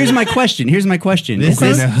pizza. here's my question. Is This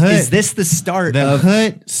is this the start The of?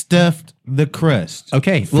 hut stuffed the crust.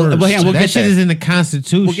 Okay, well, hang on, we'll that get shit there. is in the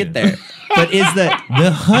Constitution. We'll get there. But is the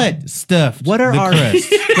The hut stuffed. what are the our?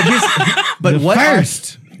 crust. But The what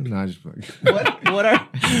first? No, I just fucking.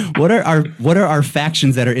 what are our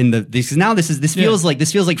factions that are in the? Because now this feels like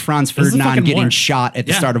Franz This is a Ferdinand fucking getting war. shot at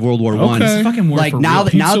the Yeah. start of World War One. Okay. Fucking war Like for now real.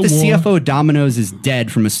 that the Pizza war. CFO Domino's is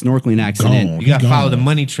dead from a snorkeling accident. Gone. You got to Gone. follow the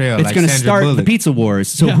money trail. It's like going to Sandra start the Bullock. pizza wars.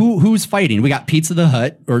 So Yeah. who's fighting? We got Pizza the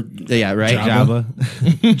Hut, or yeah, right? Jabba.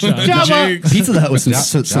 Jigs. Pizza the Hut was some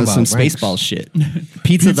Jabba ranks. Spaceball shit.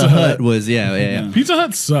 Pizza the Hut. Hut was yeah. Pizza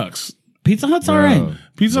Hut sucks. Pizza Hut's all right.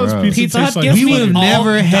 Pizza Hut's Bro. pizza Pizza tastes Hut like gives We me would have all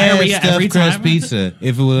never had diarrhea every stuffed crust time. pizza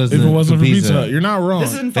if it was if it wasn't for Pizza Hut. You're not wrong.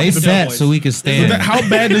 This isn't They fucking sat Doughboys. so we could But stand. how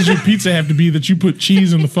bad does your pizza have to be that you put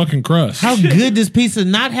cheese in the fucking crust? How good does pizza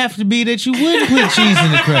not have to be that you wouldn't put cheese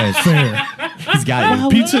in the crust? fair? He's got you.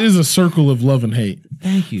 Pizza is a circle of love and hate.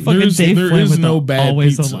 Thank you. Fucking There's- Dave there Flynn is with no the bad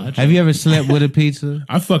always pizza. so much. Have you ever slept with a pizza?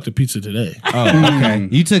 I fucked a pizza today. Oh, okay.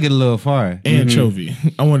 You took it a little far. Anchovy.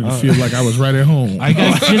 I wanted to feel like I was right at home. Are you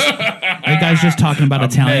guys just talking about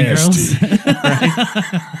Italian nasty. girls?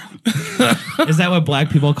 Is that what black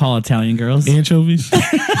people call Italian girls? Anchovies?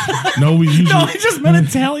 No, we usually No, I just meant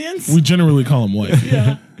Italians. we generally call them white.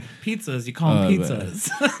 Yeah. Pizzas. You call them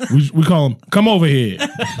pizzas. We call them. Come over here.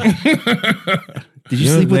 Did you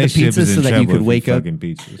Your sleep with the relationship pizza is in so that you trouble could if wake up? fucking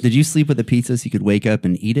pizzas. Did you sleep with the pizza so you could wake up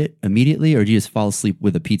and eat it immediately, or did you just fall asleep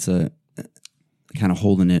with a pizza, kind of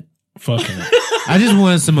holding it? Fucking it. I just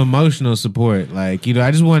wanted some emotional support. Like, I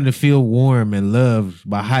just wanted to feel warm and loved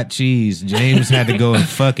by hot cheese. James had to go and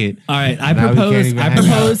fuck it. All right, I Now we can't propose. even I hang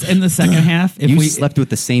propose in the second half. If You we slept with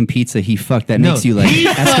the same pizza he fucked. That No, makes you like he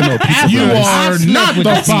Eskimo pizza You brothers. are slept not with the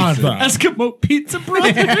the pizza. father. Eskimo Pizza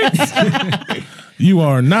Brothers. You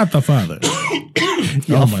are not the father.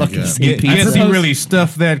 Y'all Oh my fucking God. same I guess pizza. he really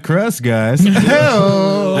stuffed that crust, guys.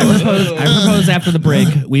 I propose after the break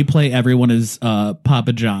we play Everyone is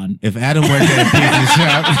Papa John. If Adam worked at a pizza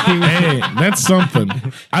shop, Hey, that's something.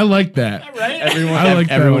 I like that. Right? I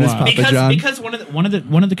like everyone that is a lot. Papa John. Because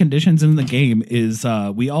one of the conditions in the game is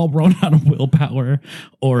we all run out of willpower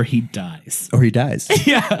or he dies. Or he dies.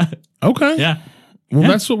 Yeah. Okay. Yeah. Well,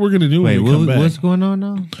 that's what we're gonna do wait, when we come back. what's going on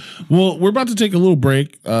now? Well, we're about to take a little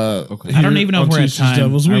break. Okay. I don't even know if we're at time.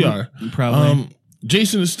 Devils. We Are are. probably.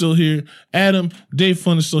 Jason is still here. Adam, Dave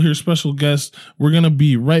Flynn is still here. Special guest. We're gonna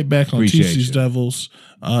be right back on Appreciate TC's you. Devils,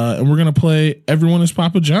 and we're gonna play Everyone is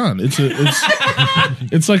Papa John.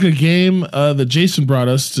 It's like a game that Jason brought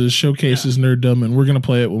us to showcase his nerddom, and we're gonna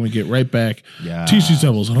play it when we get right back. Yeah. TC's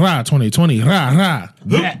Devils, rah 2020, rah rah.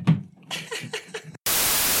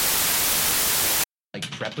 Like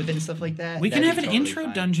prep with it and stuff like that. We can That'd have be an totally intro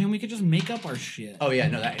fine. dungeon. We could just make up our shit. Oh yeah,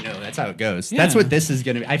 no, that's how it goes. Yeah. That's what this is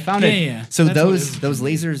gonna be. I found it. Yeah. So That's what it is. those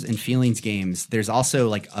lasers and feelings games. There's also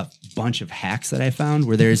like a bunch of hacks that I found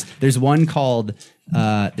where there's one called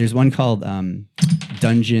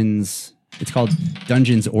Dungeons. It's called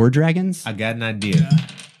Dungeons or Dragons. I got an idea.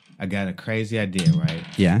 I got a crazy idea, right?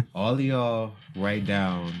 Yeah. All of y'all write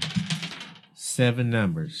down 7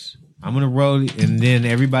 numbers. I'm gonna roll, and then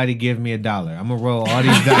everybody give me $1. I'm gonna roll all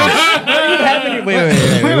these dice.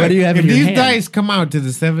 Wait. What do you have If in your these hand? dice come out to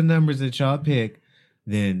the 7 numbers that y'all pick,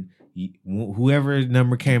 then whoever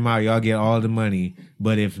number came out, y'all get all the money.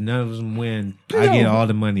 But if none of them win, I get all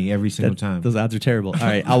the money every single time. Those odds are terrible. All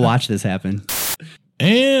right, I'll watch this happen.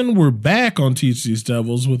 And we're back on Teach These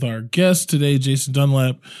Devils with our guest today, Jason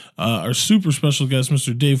Dunlap, our super special guest,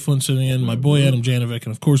 Mr. Dave Flint, sitting in, my boy Adam Janovic, and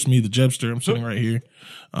of course me, the Jebster. I'm sitting right here.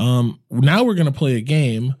 Now we're going to play a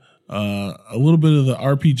game, a little bit of the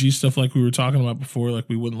RPG stuff like we were talking about before, like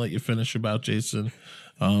we wouldn't let you finish about Jason.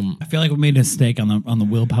 I feel like we made a mistake on the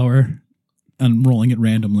willpower and rolling it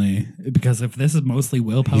randomly, because if this is mostly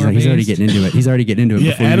willpower, He's already getting into it. Before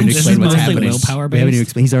you Adam, even explain what's mostly happening. willpower We haven't even based.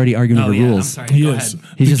 explained. He's already arguing the I'm rules. sorry. He Go is. ahead.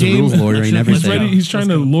 He's The just a game- rules lawyer and He's everything. ready. He's trying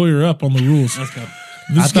to lawyer up on the rules. Let's go.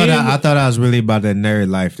 I thought I was really about that nerd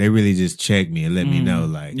life. They really just checked me and let me know,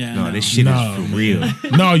 like, Yeah, no, no. this shit No, is for real.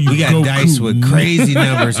 No, you We got Goku. dice with crazy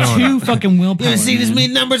numbers on Two it. fucking willpower. You see this man.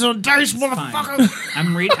 many numbers on dice, Fine. motherfucker?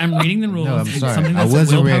 I'm reading the rules. No, I'm sorry. Something I that's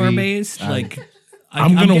wasn't willpower ready. based.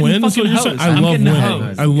 I'm gonna getting win. That's what fucking you're saying? hosed. I I'm love getting winning.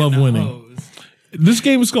 hosed. I love Getting winning. hosed. This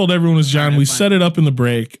game is called Everyone is John. We fine. set it up in the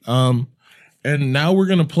break. And now we're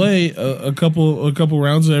gonna play a couple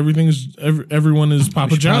rounds of everyone is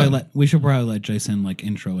Papa John. We should probably let Jason like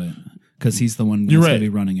intro it, because he's the one You're who's right. gonna be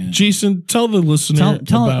running it. Jason, tell the listener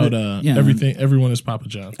Tell- about yeah. everything. Everyone is Papa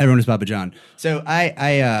John. Everyone is Papa John. So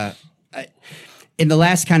I in the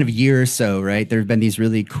last kind of year or so, right, there have been these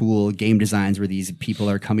really cool game designs where these people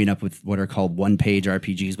are coming up with what are called one-page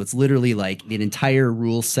RPGs. What's literally like an entire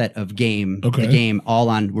rule set of game, Okay. the game all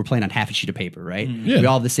on, we're playing on half a sheet of paper, right? Yeah. We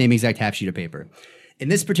all have the same exact half sheet of paper. In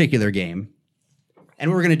this particular game,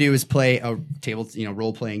 and what we're going to do is play a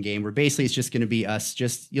role-playing game where basically it's just going to be us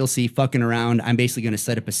you'll see fucking around. I'm basically going to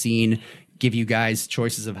set up a scene, give you guys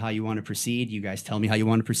choices of how you want to proceed. You guys tell me how you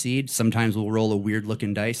want to proceed. Sometimes we'll roll a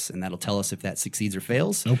weird-looking dice, and that'll tell us if that succeeds or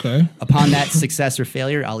fails. Okay. Upon that success or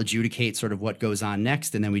failure, I'll adjudicate sort of what goes on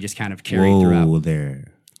next, and then we just kind of carry Whoa throughout. there.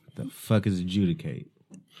 The fuck is adjudicate?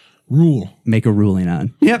 Rule. Make a ruling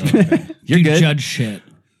on. Yep. You're You good. judge shit.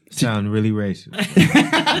 Sound really racist.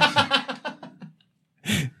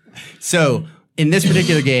 So in this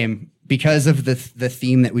particular game, because of the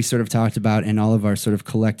theme that we sort of talked about and all of our sort of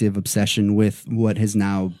collective obsession with what has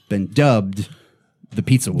now been dubbed the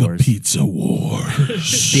Pizza The Wars, Pizza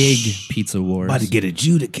Wars. big Pizza Wars, About to get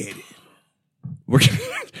adjudicated. we're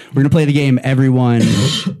gonna play the game. Everyone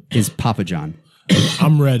is Papa John.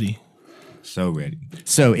 I'm ready. So ready.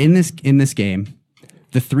 So in this game,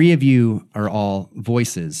 the three of you are all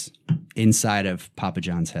voices inside of Papa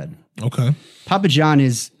John's head. Okay. Papa John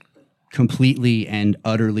is completely and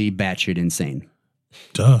utterly batshit insane.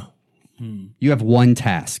 Duh. You have one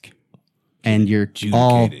task, and you're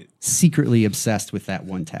all Adjudicated. secretly obsessed with that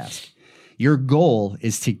one task. Your goal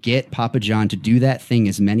is to get Papa John to do that thing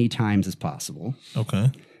as many times as possible.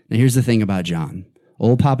 Okay. Now, here's the thing about John.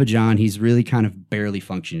 Old Papa John, he's really kind of barely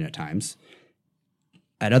functioning at times.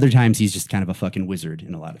 At other times, he's just kind of a fucking wizard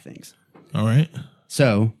in a lot of things. All right.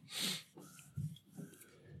 So,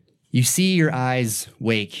 you see your eyes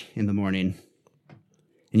wake in the morning,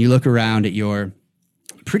 and you look around at your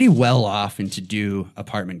pretty well off and to-do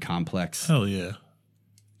apartment complex Hell yeah.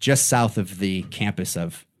 just south of the campus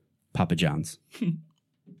of Papa John's.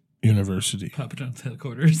 University. Papa John's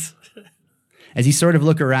headquarters. As you sort of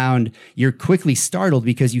look around, you're quickly startled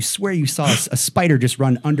because you swear you saw a spider just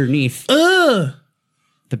run underneath the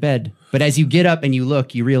bed. But as you get up and you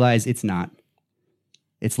look, you realize it's not.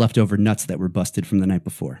 It's leftover nuts that were busted from the night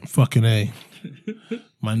before. Fucking A.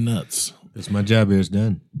 My nuts. It's my job here. It's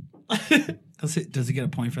done. Does he get a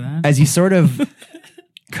point for that? As you sort of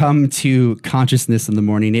come to consciousness in the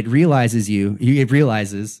morning, it realizes you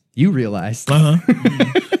realize Uh-huh.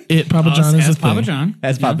 Papa John is a thing. Papa John.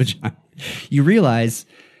 as Papa John, you realize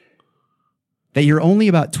that you're only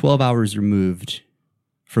about 12 hours removed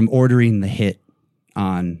from ordering the hit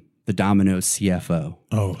on the Domino's CFO.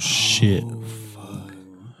 Oh, shit.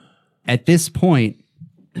 At this point,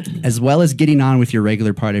 as well as getting on with your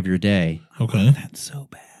regular part of your day, Okay. That's so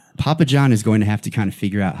bad. Papa John is going to have to kind of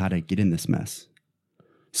figure out how to get in this mess. How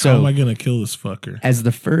am So, I going to kill this fucker? as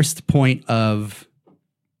the first point of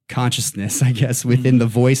consciousness, I guess, within the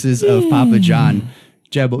voices of Papa John,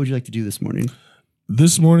 Jeb, what would you like to do this morning?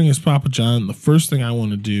 This morning is Papa John. The first thing I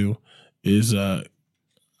want to do is I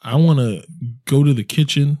want to go to the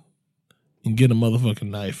kitchen and get a motherfucking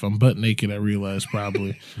knife. I'm butt naked, I realize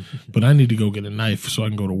probably, but I need to go get a knife so I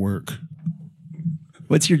can go to work.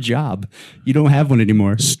 What's your job? You don't have one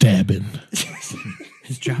anymore. Stabbing.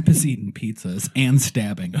 His job is eating pizzas and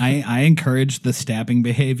stabbing. I encourage the stabbing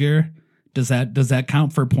behavior Does that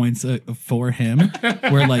count for points for him?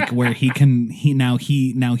 where he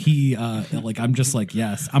like I'm just like,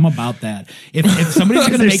 yes, I'm about that. If somebody's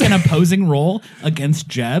gonna make an opposing roll against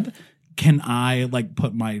Jeb, can I like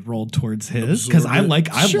put my roll towards his? Because I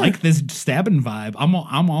like this stabbing vibe.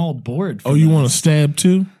 I'm all aboard. Oh, you want to stab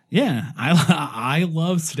too? Yeah, I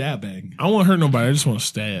love stabbing. I won't hurt nobody. I just want to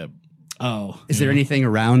stab. Oh, Is there anything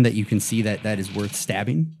around that you can see that is worth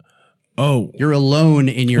stabbing? Oh, You're alone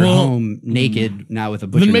in your home, naked now with a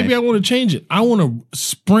butcher then maybe knife. I want to change it. I want to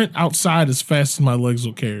sprint outside as fast as my legs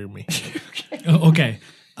will carry me. okay.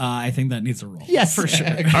 I think that needs a roll. Yes, for sure.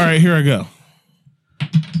 All right, here I go.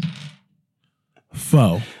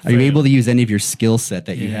 Foe. Are you able to use any of your skill set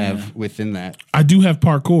that you have within that? I do have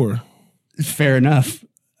parkour. Fair enough.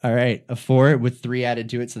 All right, a 4 with 3 added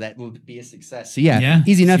to it, so that will be a success. So yeah,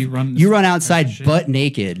 easy so enough. you You run run outside butt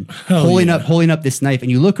naked, Hell holding up this knife, and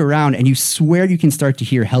you look around, and you swear you can start to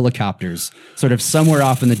hear helicopters, sort of somewhere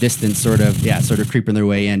off in the distance, sort of creeping their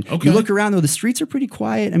way in. Okay. You look around though; the streets are pretty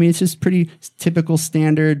quiet. I mean, it's just pretty typical,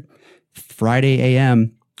 standard Friday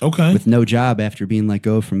a.m. Okay. with no job after being let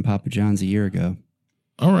go from Papa John's a year ago.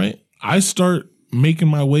 All right. I start making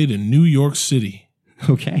my way to New York City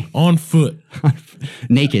Okay, on foot,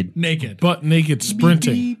 naked. butt naked,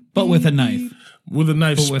 sprinting But with a knife. with a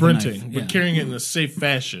knife, But with a sprinting, knife, but yeah. carrying it in a safe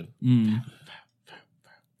fashion.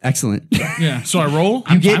 Excellent. Yeah. So I roll.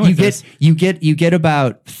 You get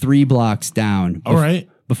about 3 blocks down. All right.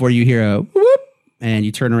 Before you hear a whoop, and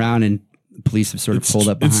you turn around and police have sort of pulled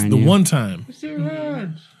up behind It's the you. one time.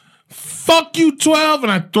 Fuck you, 12,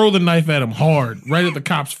 and I throw the knife at him hard, right at the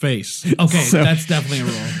cop's face. Okay, that's definitely a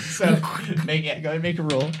roll. So go ahead and make a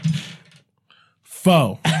roll.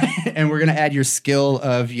 Foe. And we're gonna add your skill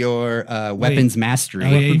of your weapons mastery. Oh,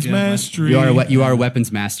 yeah, Weapons you do. mastery. You are a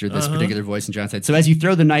weapons master. This particular voice in John's head. So as you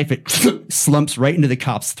throw the knife, it slumps right into the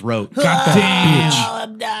cop's throat. Got that Oh,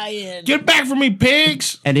 I'm dying. bitch. Get back from me,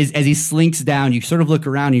 pigs. And as he slinks down, you sort of look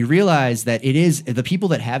around and you realize that it is the people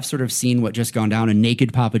that have sort of seen what just gone down, a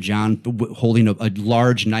naked Papa John holding a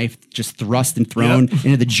large knife just thrust and thrown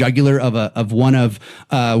into the jugular of one of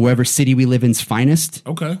wherever city we live in's finest.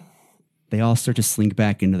 Okay. They all start to slink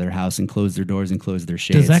back into their house and close their doors and close their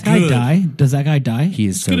shades. Does that guy Good. die? Does that guy die? He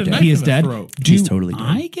is so Get a dead. knife He in is the dead. throat. Do He's totally dead.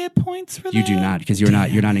 I get points for that? You do not, because you're not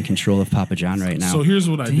in control of Papa John right now. So here's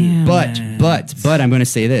what I do. Damn But it. I'm going to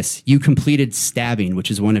say this: you completed stabbing,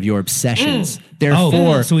 which is one of your obsessions.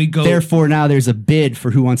 Oh, so we go- Therefore, now there's a bid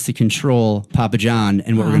for who wants to control Papa John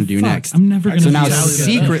and what we're going to do fuck. next. I'm never gonna So do now that.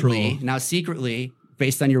 secretly,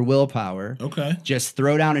 based on your willpower, Okay. just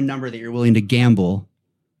throw down a number that you're willing to gamble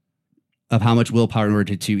of how much willpower in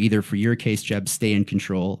order to either, for your case, Jeb, stay in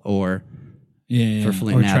control, or Yeah. for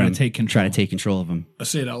Flint or and try Adam, to take control. try to take control of him. I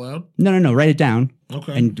say it out loud. No, write it down.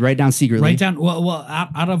 Okay. And write down secretly. Write down. Well,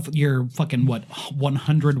 out of your fucking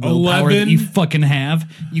 100 willpower 11. that you fucking have,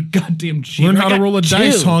 you goddamn cheater. Learn how I to got roll a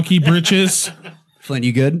dice, 2. honky britches. Flint,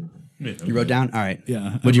 you good? You wrote down? All right.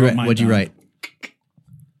 Yeah, What'd I you wrote write? mine What'd you down. write?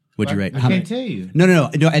 What'd you write? I How can't many- tell you. No.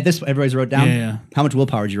 At this, everybody's wrote down? Yeah. How much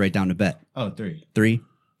willpower did you write down to bet? Oh, 3. 3?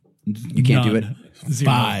 You can't do it? None.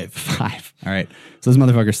 0. 5. All right. So this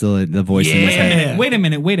motherfucker's still the voice in his head. Yeah. Wait a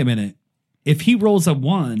minute. If he rolls a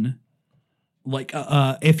 1, like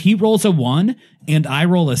if he rolls a 1 and I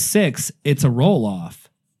roll a 6, it's a roll off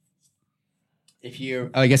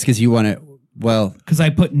I guess because you want to, well, because I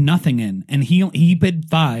put nothing in, and he bid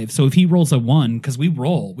 5. So if he rolls a 1, because we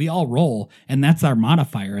all roll, and that's our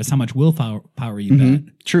modifier, is how much willpower you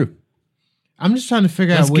bet. true. I'm just trying to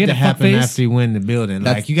figure Let's out what get to it, happen fuckface. after you win the building.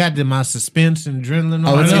 That's- Like, you got the amount of suspense and adrenaline.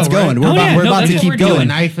 Oh, I it's know, going. right? We're about that's to what keep we're going. doing.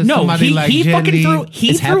 Knife at No, somebody he, like he Jet fucking Li. threw. He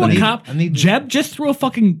It's threw happening. a cop. I need- Jeb just threw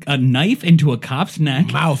a knife into a cop's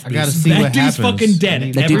neck. Mouth. I gotta piece. see That what dude's happens. fucking dead. I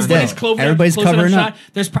need- That dude's Everybody's dead. closing Everybody's closing covering shot. up.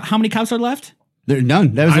 There's how many cops are left? There,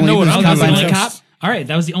 none. That was I only know what this I'm That was the talking only about. cop. All right,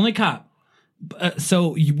 that was the only cop. So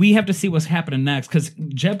we have to see what's happening next because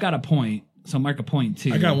Jeb got a point. So mark a point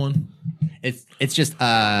too. I got one. It's just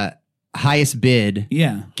highest bid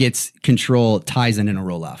Yeah. gets control, ties in a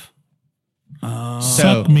roll off.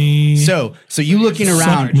 Suck me. So you looking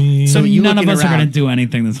around. me. So you None of looking us are going to around. do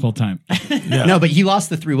anything this whole time. No, but he lost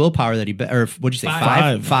the 3 willpower that he bet, or what'd you say?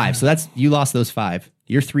 5. 5. So that's, you lost those 5.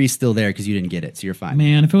 Your 3's still there because you didn't get it. So you're fine.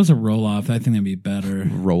 Man, if it was a roll off, I think that'd be better.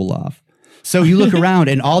 Roll off. So you look around,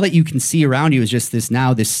 and all that you can see around you is just this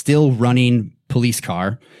still running police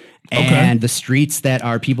car. And the streets that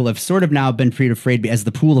our people have sort of now been pretty afraid as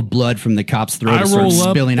the pool of blood from the cop's throat I is sort of roll up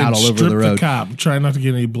spilling and out all over strip the road. cop. Try not to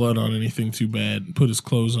get any blood on anything too bad. Put his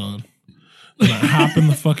clothes on. and I hop in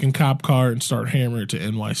the fucking cop car and start hammering to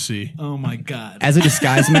NYC. Oh my god. As a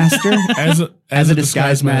disguise master, as a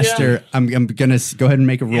disguise master, I'm gonna go ahead and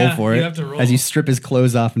make a roll Yeah, for you it. have to roll. As you strip his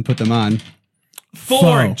clothes off and put them on. 4.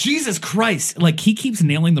 Foe. Jesus Christ. Like he keeps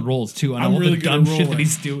nailing the rolls too on I'm all really the good dumb at shit rolling. that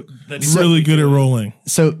he's doing. Really good at rolling.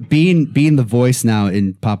 So being the voice now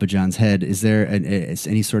in Papa John's head, is there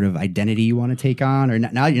any sort of identity you want to take on, or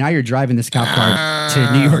now you're driving this cop car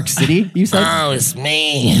to New York City? You said. Oh, it's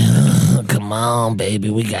me. Come on, baby.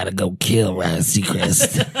 We gotta go kill Ryan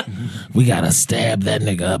Seacrest. We gotta stab that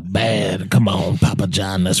nigga up bad. Come on, Papa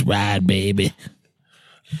John. Let's ride, baby.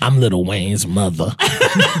 I'm Lil Wayne's mother.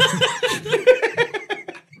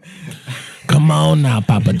 Come on now,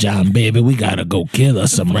 Papa John, baby. We gotta go kill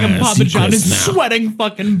us some Ryan Papa John is Seacrest now. sweating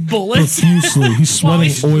fucking bullets. Profusely. He's while sweating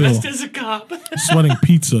he's oil, dressed as a cop. sweating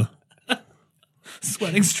pizza.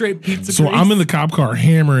 Sweating straight pizza So grease. I'm in the cop car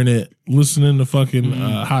hammering it, listening to fucking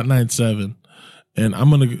Hot 97, and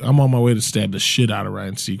I'm on my way to stab the shit out of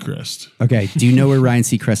Ryan Seacrest. Okay. Do you know where Ryan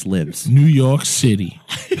Seacrest lives? New York City.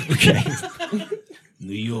 Okay.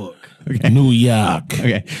 New York. Okay. New York.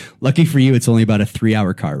 Okay. Lucky for you, it's only about a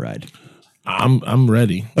 3-hour car ride. I'm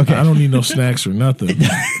ready. Okay. I don't need no snacks or nothing.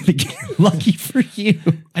 Lucky for you.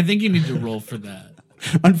 I think you need to roll for that.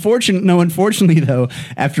 Unfortunately, though,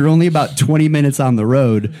 after only about 20 minutes on the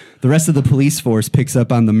road, the rest of the police force picks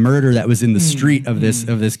up on the murder that was in the street of this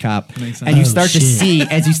cop, Makes sense. and you Oh, start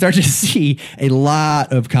to see a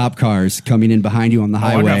lot of cop cars coming in behind you on the Oh,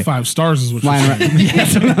 I highway. got 5 stars is what you're Flying saying. around. Yeah,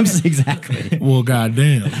 that's what I'm saying. Exactly. Well,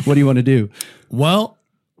 goddamn. What do you want to do? Well,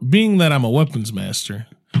 being that I'm a weapons master,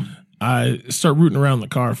 I start rooting around the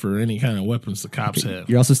car for any kind of weapons the cops have.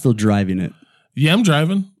 You're also still driving it. Yeah, I'm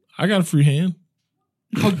driving. I got a free hand.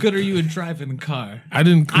 How good are you at driving a car? I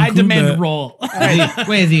didn't. I conclude demand that. a roll.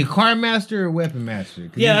 Wait, is he a car master or weapon master?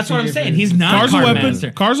 'Cause Yeah, there's that's two what I'm saying. different- He's not Car's a a car weapon.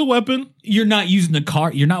 master. Car's a weapon. You're not using the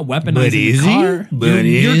car. You're not weaponizing But the is he? car. But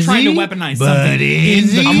you're is trying he? to weaponize But something. is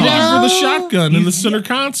in the he I'm car. looking for the No. shotgun in the center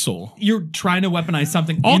console. You're trying to weaponize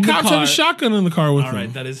something All in the cops car. have a shotgun in the car with All them.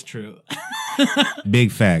 right, that is true.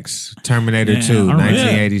 Big facts. Terminator Yeah, 2, all right.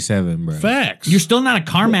 1987, bro. Facts. You're still not a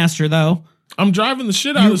car master, though. I'm driving the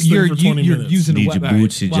shit out of this thing for 20 minutes. using a Need weapon. your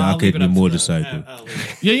boots, your Well, I'll jacket, leave it and up your to the- motorcycle. I'll leave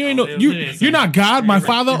it. Yeah, you ain't no. It is. You're not God, my You're right,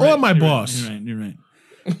 father, you're or right, my you're boss. Right, you're right.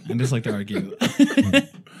 I just like to argue.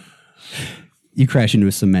 You crash into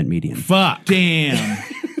a cement median. Fuck. Damn.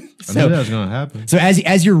 I knew that was gonna happen. So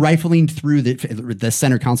as you're rifling through the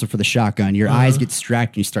center console for the shotgun, your eyes get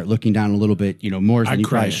distracted. You start looking down a little bit, more than I you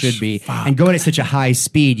probably crash. should be, Fuck. and going at such a high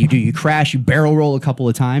speed. You crash, you barrel roll a couple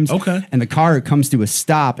of times, Okay. and the car comes to a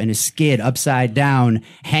stop and is skid upside down,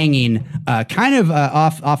 hanging kind of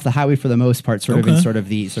off the highway for the most part, sort of in Okay. sort of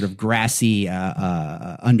the sort of grassy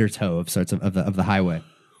undertow of sorts of the highway.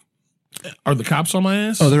 Are the cops on my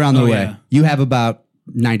ass? Oh, they're on their Oh, way. yeah. You have about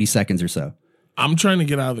 90 seconds or so. I'm trying to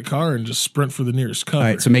get out of the car and just sprint for the nearest cover. All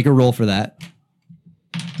right, so make a roll for that.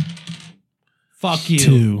 Fuck you.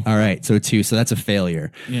 2. All right, so 2. So that's a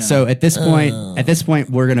failure. Yeah. So at this point,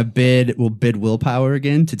 we're gonna we'll bid willpower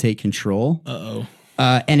again to take control. Uh-oh.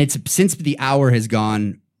 And it's since the hour has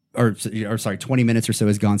gone, or sorry, 20 minutes or so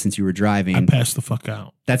has gone since you were driving. I passed the fuck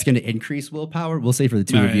out. That's gonna increase willpower. We'll say for the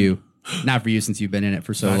two All of right. you, not for you since you've been in it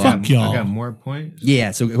for so long. Fuck y'all. I got more points.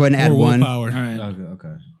 Yeah, so go ahead and add More one, willpower. All right.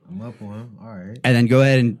 Okay. I'm up on him. All right. and then go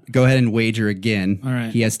ahead and wager again. All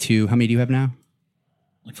right. He has 2. How many do you have now?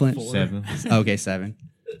 Flint? 7. Okay, 7.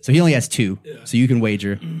 So he only has 2. So you can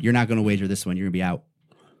wager. You're not gonna wager this one. You're gonna be out.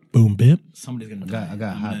 Boom, bip. Somebody's gonna. I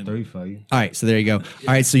got hot 3 for you. All right, so there you go. All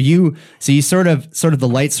right, so you sort of the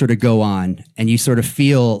lights sort of go on, and you sort of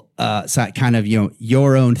feel kind of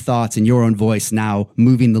your own thoughts and your own voice now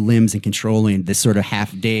moving the limbs and controlling this sort of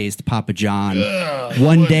half dazed Papa John.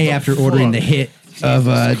 One day after ordering the hit of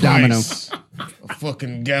Domino.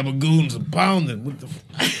 Fucking gabagoons are pounding. What the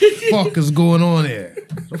fuck is going on here?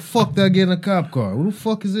 The fuck did I get in a cop car? Who the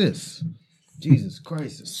fuck is this? Jesus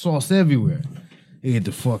Christ, there's sauce everywhere. You get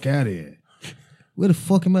the fuck out of here. Where the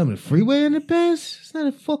fuck am I? On the freeway in the past? It's not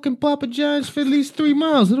a fucking Papa John's for at least 3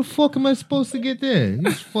 miles. How the fuck am I supposed to get there?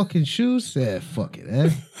 These fucking shoes? Yeah, fuck it,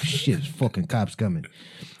 eh? Shit, fucking cops coming.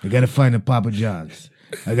 I gotta find the Papa John's.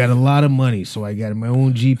 I got a lot of money, so I got my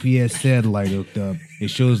own GPS satellite hooked up. It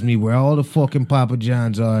shows me where all the fucking Papa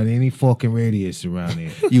John's are in any fucking radius around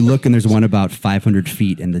here. You look, and there's one about 500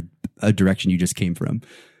 feet in the direction you just came from.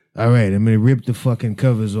 All right, I'm gonna rip the fucking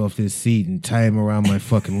covers off this seat and tie them around my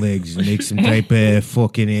fucking legs and make some type of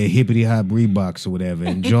fucking hippity hop Reeboks or whatever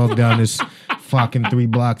and jog down this fucking 3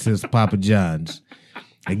 blocks as Papa John's.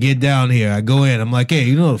 I get down here. I go in. I'm like, hey,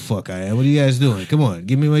 you know the fuck I am. What are you guys doing? Come on,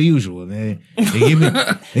 give me my usual. They give me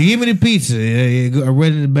the pizza. I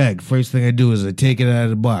read in the bag. First thing I do is I take it out of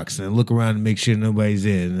the box and I look around and make sure nobody's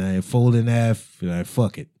in. And I fold it in half and I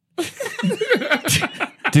fuck it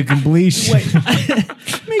to completion.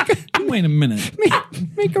 Wait a minute.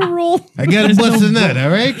 Make a roll. I gotta bust a nut. All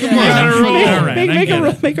right, come on. All right, Make a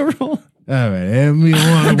roll. Make a roll. All right, and we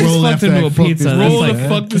want to roll after into I a fuck pizza. this That's Roll like- the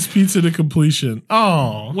fuck this pizza to completion.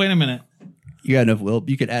 Oh, Wait a minute. You got enough will.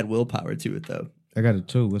 You could add willpower to it though. I got a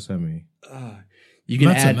 2. What's that mean? You can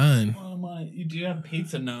that's a add. 9. Oh my! You do have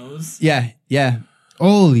pizza nose. Yeah.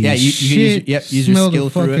 Holy Yeah, you shit! can use your Smell skill the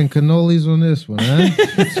through fucking it. cannolis on this one, huh?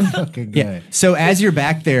 Fucking guy. Yeah. So as you're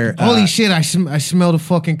back there, Holy shit! I smell the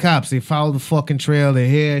fucking cops. They followed the fucking trail. Their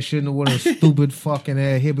hair shouldn't have worn those stupid fucking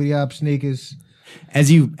hippity hop sneakers. as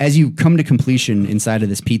you come to completion inside of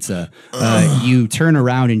this pizza, you turn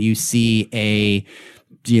around and you see a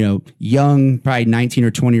young, probably 19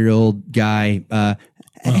 or 20-year-old guy.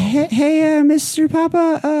 Hey, Mr.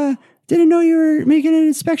 Papa, didn't know you were making an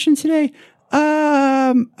inspection today.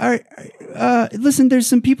 Listen, there's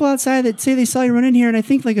some people outside that say they saw you run in here, and I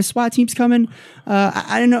think like a SWAT team's coming.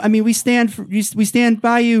 I don't know. I mean, we stand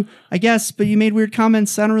by you, I guess, but you made weird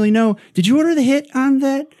comments. I don't really know. Did you order the hit on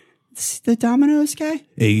the Domino's guy?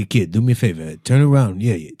 Hey, kid, do me a favor. Turn around.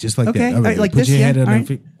 Yeah, just like Okay. that. All right, like put this, your yeah. head on All your right.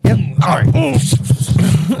 feet. Yep. All right.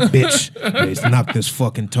 Bitch. Let's knock this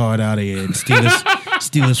fucking tard out of here and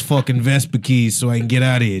steal his fucking Vespa keys so I can get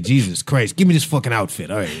out of here. Jesus Christ. Give me this fucking outfit.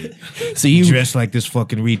 All right. So you Dress like this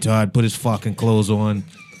fucking retard, put his fucking clothes on,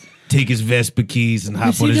 take his Vespa keys and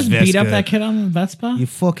hop Did on you his just Vespa. beat up that kid on the Vespa? You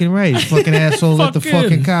fucking right. You fucking asshole. Let the Fucking.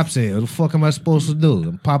 fucking cops in. What the fuck am I supposed to do?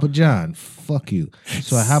 I'm Papa John. Fuck you.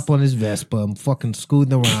 So I hop on his Vespa. I'm fucking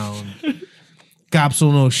scooting around. Cops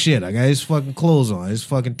don't know shit. I got his fucking clothes on. His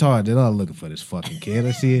fucking tard. They're all looking for this fucking kid.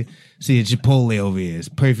 I see a Chipotle over here. It's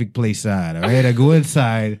perfect place side. All right. I go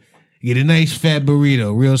inside, get a nice fat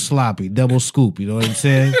burrito, real sloppy, double scoop. You know what I'm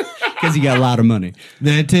saying? because you got a lot of money.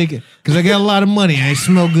 Then I take it because I got a lot of money. I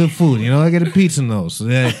smell good food. You know, I got a pizza nose. So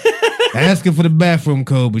then I ask her for the bathroom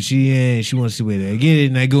code, but she wants to see where I get it,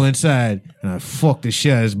 and I go inside and I fuck the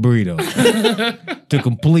shit out of this burrito to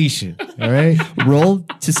completion. All right. Roll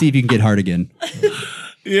to see if you can get hard again.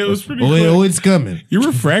 Yeah, it was pretty Oh, quick. it's coming. Your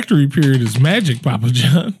refractory period is magic, Papa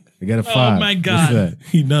John. I got a 5. Oh my What's God. that?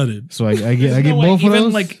 He nutted. So I get No way, both of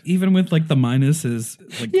even those. even with like the minuses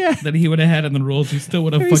Yeah. that he would have had in the rules, he still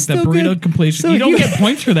would have He's fucked that still burrito good. completion. So you don't you- get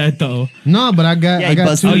points for that though. No, but I got Yeah, I he got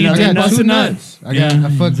busted two. a nut. I got Busted two a nut. nuts. I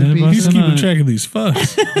fucked the Did pizza. bust He's a keeping nut. track of these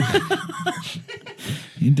fucks.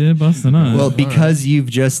 He did bust a nut. Well, because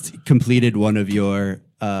you've just completed one of your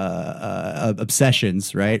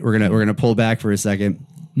obsessions, right? We're gonna pull back for a second.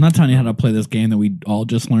 I'm not telling you how to play this game that we all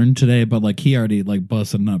just learned today, but like he already like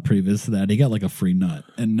busted a nut previous to that. He got like a free nut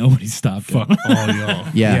and nobody stopped him. Fuck all y'all.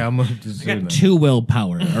 Yeah. I'm up to 2 now. 2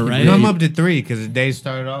 willpower, all right? No, I'm up to 3 because the day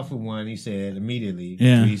started off with 1. He said immediately.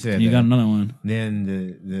 Yeah, he said you that. got another one.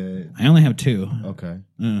 Then I only have 2. okay.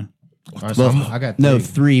 Uh. All right, so I got 3. No,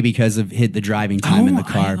 3 because of hit the driving time in the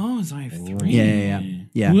car. So I have 3.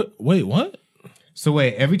 Yeah. Wait, what? So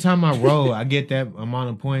wait, every time I roll, I get that amount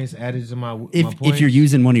of points added to my points. If you're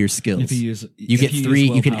using one of your skills, If you use- you if get you 3.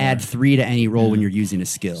 use You can willpower. add 3 to any roll when you're using a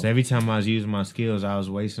skill. So every time I was using my skills, I was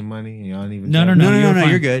wasting money, and y'all didn't even. No, tell no, me? you're fine.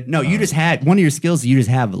 You're good. No, you just had one of your skills. You just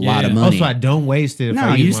have a lot of Yeah. money. Oh, so I don't waste it. If No,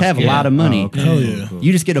 I you use just my have a skill? lot of money. Oh, okay. Hell yeah. Cool.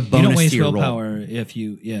 You just get a You bonus don't waste to your roll. willpower if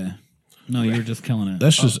you No, you were just killing it.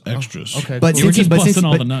 That's just extras. Okay, But cool. You were since you, just but since, busting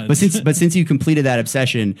all but, the nuts. but since you completed that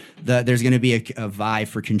obsession, there's going to be a vie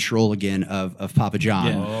for control again of Papa John.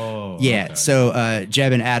 Yeah. Oh, Yeah. okay. So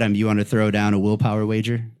Jeb and Adam, you want to throw down a willpower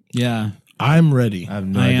wager? Yeah. I'm ready. I have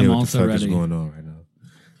no I idea am what also the fuck is ready. going on right now.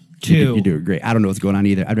 2. You're doing great. I don't know what's going on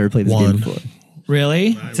either. I've never played this game 1. before.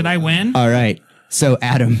 Really? Did I win? All right. So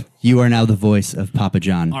Adam, you are now the voice of Papa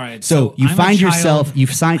John. All right, So so you I'm a find child. yourself you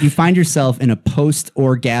find yourself in a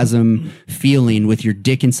post-orgasm feeling with your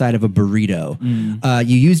dick inside of a burrito.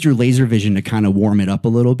 You used your laser vision to kind of warm it up a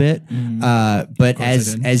little bit. But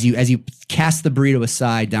as you cast the burrito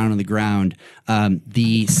aside down on the ground,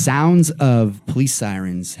 the sounds of police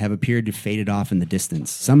sirens have appeared to faded off in the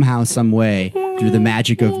distance. Somehow, some way, through the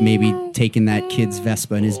magic of maybe taking that kid's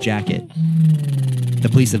Vespa and his jacket. The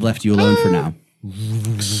police have left you alone for now.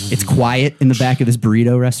 It's quiet in the back of this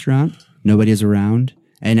burrito restaurant. Nobody is around.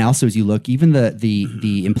 And also, as you look, even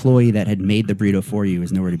the employee that had made the burrito for you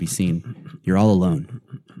is nowhere to be seen. You're all alone.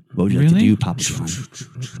 What would you like to Really? do, Papa John?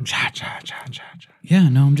 Yeah,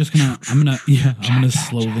 no, I'm gonna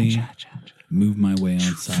slowly move my way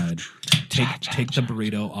outside. take the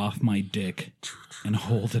burrito off my dick and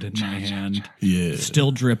hold it in my hand. Yeah.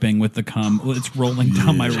 Still dripping with the cum. It's rolling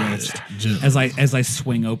down my wrist as I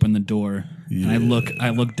swing open the door. And I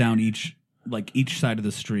look down each side of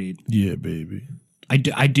the street. Yeah, baby. I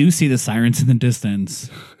do see the sirens in the distance.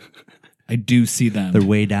 I do see them. They're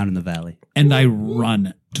way down in the valley. And I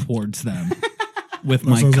run towards them with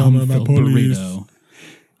my sounds like cum-filled my police. burrito.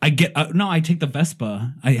 I take the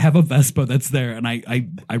Vespa. I have a Vespa that's there, and I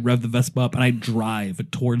rev the Vespa up, and I drive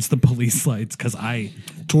towards the police lights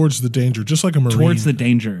Towards the danger, just like a Marine. towards the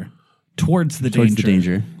danger.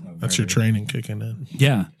 That's your training kicking in.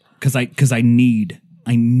 Yeah, because I need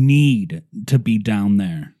to be down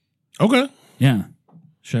there. Okay. Yeah,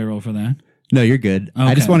 should I roll for that? No, you're good.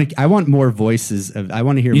 I just Okay. I want more voices of. I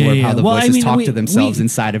want to hear more of how the Well, I voices mean, talk to themselves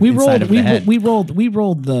inside of the head. We rolled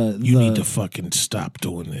the. You need to fucking stop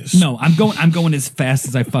doing this. No, I'm going as fast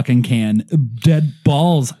as I fucking can. Dead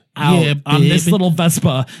balls out Yeah, on this baby. little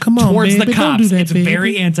Vespa Come on, towards baby, the don't cops. do that, It's baby.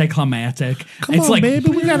 very anticlimactic. Come it's on, like,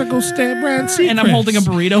 baby. We gotta go stab Brian Seacrest. and I'm holding a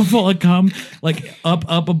burrito full of cum, like up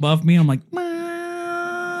above me. I'm like,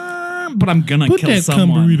 but I'm gonna Put kill that cum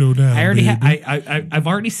someone. burrito down, I already baby. I've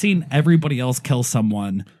already seen everybody else kill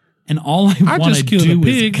someone, and all I I want to just killed do a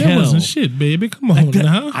pig. is That kill. wasn't shit, baby. Come on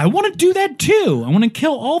now. I want to do that too. I want to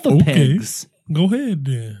kill all the Okay. pigs. Go ahead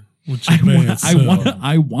then. With your bad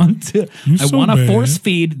I want to You so bad. force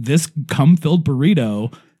feed this cum-filled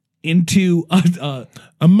burrito into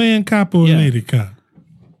a man cop or a Yeah. lady cop.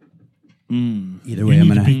 Either way, I'm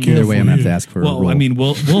gonna have to ask for a well, roll. I mean,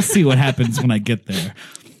 we'll see what happens when I get there.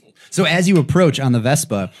 So as you approach on the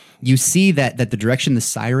Vespa, you see that the direction the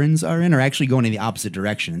sirens are in are actually going in the opposite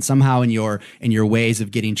direction. And somehow in your ways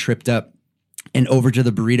of getting tripped up and over to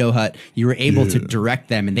the burrito hut, you were able to direct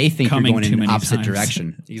them, and they think Coming you're going too in the many opposite times.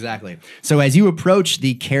 direction. Exactly. So as you approach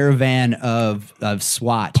the caravan of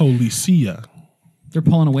SWAT, Policia. They're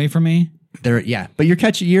pulling away from me. but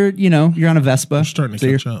you're on a Vespa. starting to so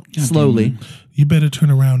catch you're up. slowly. You better turn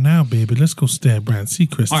around now, baby. Let's go stab Brian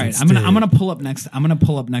Seacrest. All right, I'm gonna pull up next. I'm gonna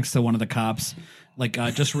pull up next to one of the cops, like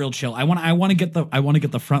just real chill. I want to get the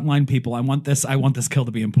frontline people. I want this kill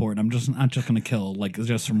to be important. I'm just not just gonna kill like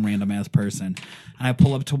just some random ass person. And I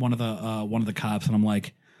pull up to one of the cops, and I'm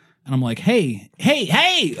like, hey,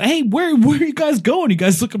 where are you guys going? You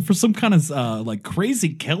guys looking for some kind of like crazy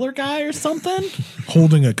killer guy or something?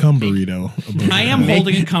 Holding a cum burrito. I am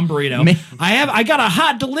holding a cum burrito. I got a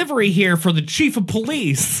hot delivery here for the chief of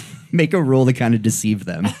police. Make a roll to kind of deceive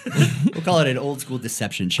them. We'll call it an old school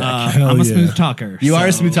deception check. Hell I'm a yeah. smooth talker. you are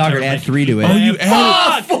a so smooth talker. everybody- Add 3 to it. Oh, you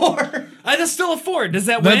added. Fuck! I just still a 4. Does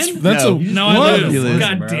that That's win? that's No. a No, what? I lose. You lose,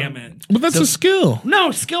 God bro. damn it. But that's a skill.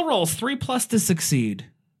 No, skill rolls 3+ to succeed.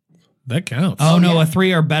 That counts. Oh, no, a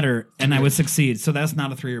 3 or better, and I would succeed. So that's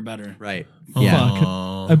not a 3 or better. Right. Yeah.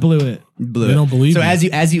 Fuck. I blew it. Blew They it. don't believe So you.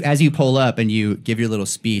 as you pull up and you give your little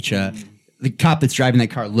speech, the cop that's driving that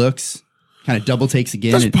car looks, kind of double takes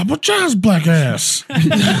again. That's and Papa John's black ass.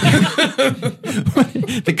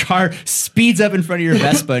 the car speeds up in front of your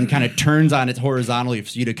Vespa and kind of turns on it horizontally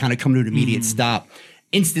for you to kind of come to an immediate stop.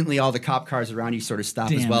 Instantly, all the cop cars around you sort of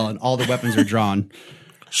stop as Damn well, it. and all the weapons are drawn.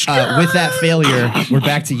 With that failure, we're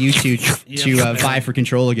back to you two to vie for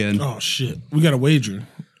control again. Oh shit. We got a wager.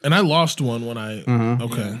 And I lost one when I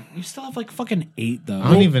okay. You still have like fucking 8, though.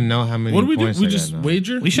 I don't even know how many What do we do? points We I got just now.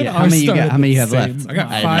 wager? We should Yeah, have how many you got? started How many you the have same- left? I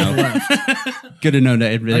got I 5 don't know. left. Good to know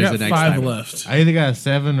that I there's got the next 5 time. left. I either got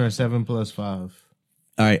 7 or 7 plus 5.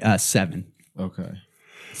 All right, 7. Okay.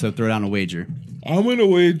 So throw down a wager. I'm gonna The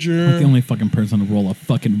wager. only fucking person to roll a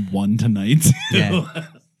fucking 1 tonight. Yeah.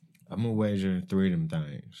 I'm gonna wager 3 of them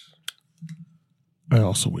things. I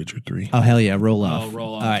also wagered 3. Oh hell yeah! Roll off. Oh,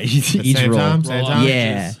 roll off. All right, At each same roll. time? Same Roll time? off.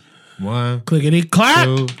 Yeah. 1, Clickety clap.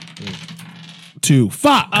 2. 2.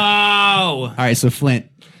 Fuck. Oh! All right, so Flint,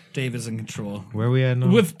 Dave is in control. Where we at now?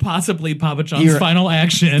 With possibly Papa John's You're- final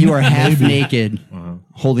action. you are half naked,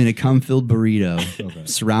 holding a cum-filled burrito,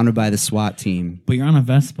 surrounded by the SWAT team. But you're on a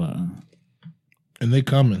Vespa. And they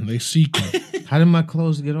coming. They seeking. How did my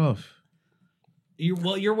clothes get off?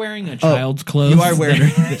 You're wearing a child's clothes. You are wearing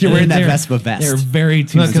you're wearing that They're- Vespa vest. They're very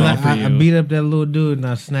too No, because small for you. I beat up that little dude and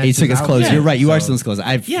I snatched He took his clothes. outfit. You're right. You are So- still in his clothes.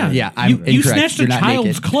 I'm you incorrect. snatched a You're not child's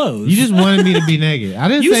naked. clothes. You just wanted me to be naked. I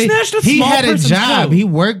didn't You say snatched a he small had a person's job. clothes. He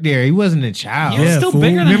worked there. He wasn't a child. You're Yeah, still fool.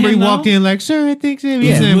 bigger than Remember, him, he walked though? in like, "Sir, I think so." He's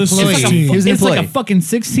Yeah, an he was employee. 16. He was an It's like a employee. fucking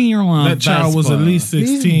 16-year-old. That child was at least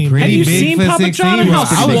 16. He's man. Have you big seen for Papa 16. John and how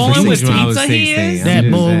I was swollen with 16 when I was pizza he 16. is? I'm That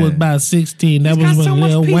just boy saying. was about 16. That He's was got when so much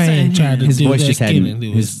Lil pizza in Wayne him. tried to His do voice that just skinny hadn't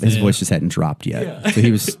dude. his voice just hadn't dropped yet. So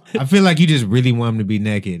he was. I feel like you just really want him to be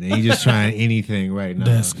naked, and you just trying anything right now.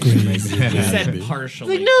 That's to make crazy. that He happen. said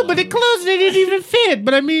partially. Like, no, but the clothes they didn't even fit.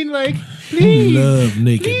 But I mean, like, Love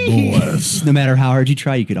naked boys. No matter how hard you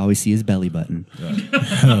try, you could always see his belly button.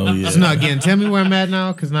 Hell yeah. It's not again. Tell me where I'm at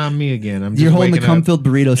now, because now I'm me again. I'm just You're holding the waking up. cum-filled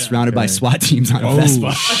burrito surrounded by SWAT teams on a Oh,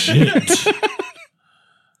 Vespa. shit.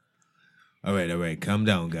 All right, calm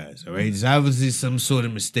down, guys. All right, there's obviously some sort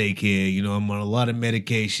of mistake here. You know, I'm on a lot of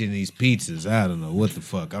medication. These pizzas, I don't know what the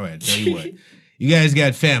fuck. All right, tell you what, you guys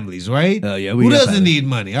got families, right? Oh, yeah, we Who got doesn't families. need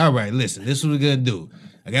money? All right, listen, this is what we're gonna do.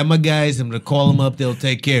 I got my guys. I'm gonna call them up. They'll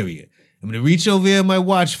take care of you. I'm gonna reach over here on my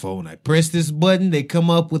watch phone. I press this button. They come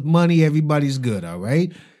up with money. Everybody's good. All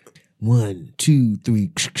right. 1, 2,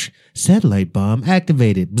 3. Satellite bomb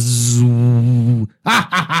activated. Bzzz.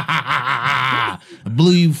 I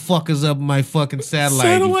blew you fuckers up my fucking satellite.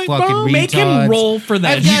 Satellite you fucking bomb? retards. Make him roll for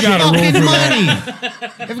that. I've got gotta roll fucking for money.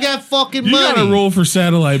 I've got fucking You money. gotta roll for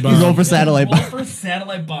satellite bomb. He's over satellite Roll bomb. for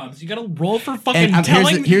satellite bombs. You gotta roll for fucking And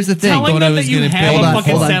here's the thing. telling Thought I them was that you gonna have pay. a Hold on,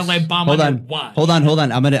 fucking hold on. satellite bomb Hold on on. your watch. Hold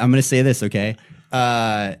on. I'm gonna say this, okay?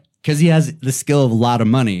 Because he has the skill of a lot of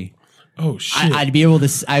money. Oh, shit. I'd be able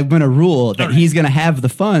to. I'm gonna rule that he's gonna have the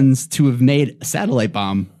funds to have made a satellite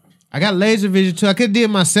bomb. I got laser vision too. I could have did it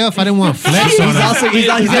myself. I didn't want to flex on He's him. also he's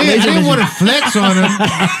got I laser didn't vision. want to flex on him.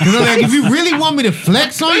 You know, like if you really want me to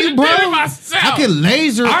flex on you, bro, I could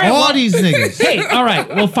laser right, all well- these niggas. Hey, all right.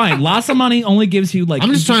 Well, fine. Lots of money only gives you like.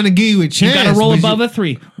 I'm just trying to give you a You chance. gotta roll but above a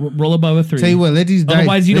 3. Roll above a 3. Tell you what, let these dice.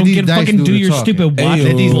 Otherwise, you let don't these get dice fucking do the your talking. stupid watch.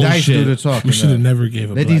 Let these Bullshit. dice do the talking. We should have now. never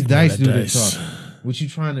gave a Let black these man dice that do the dice. talking. What you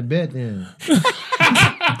trying to bet then?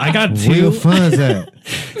 I got Where 2. your funds at?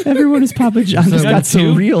 Everyone is Papa John. Just I got so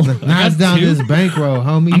two. real. Nice down 2. this bankroll,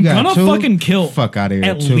 homie. You I'm got gonna 2? fucking kill Fuck out of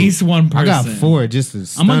here. at 2. least one person. I got 4 just to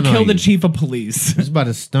stun I'm gonna kill on the you. chief of police. Just about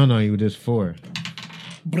to stun on you with this 4.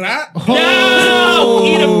 No!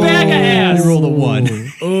 Eat a bag of ass. You roll the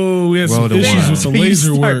 1. Oh, we had Roll some the issues one. with the You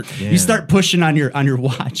laser start- work. You start pushing on your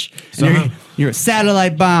watch. So And how- you're a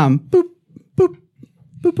satellite bomb. Boop, boop,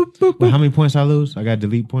 boop, boop, boop. But how many points I lose? I got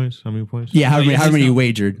delete points. How many points? Yeah, how yeah, many just you no.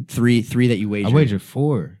 wagered? Three that you I wagered. wagered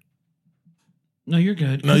 4. No, you're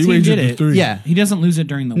good. No, 'cause you he wagered did the it. 3. Yeah. He doesn't lose it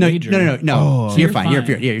during the No, wager. no. Oh. So you're You're fine. fine. You're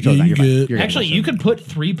totally Yeah, fine. you You're fine. good. You're good. Actually, you could put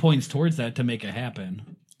 3 points towards that to make it happen.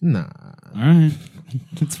 Nah. All right.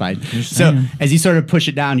 It's fine. So saying. as you sort of push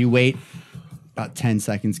it down, you wait. About 10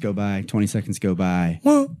 seconds go by. 20 seconds go by.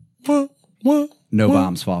 No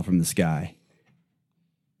bombs fall from the sky.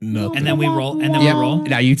 Nothing. And then we roll. And then Yep. we roll.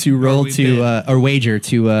 Now you two roll we to or wager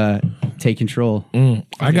to take control.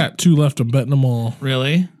 I got 2 left. I'm betting them all.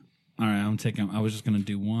 Really? All right. I'm taking. I was just gonna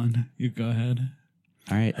do 1. You go ahead.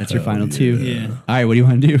 All right, that's your final 2. Yeah. All right, what do you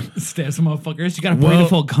want to do? Stab some motherfuckers. You got a burrito Well-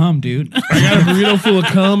 full of cum, dude. I got a burrito full of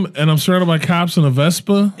cum, and I'm surrounded by cops in a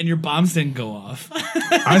Vespa. And your bombs didn't go off.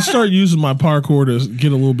 I start using my parkour to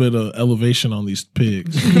get a little bit of elevation on these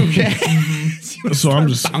pigs. Okay. So I'm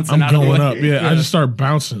bouncing out of the going way. up. Yeah, I just start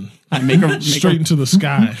bouncing straight into the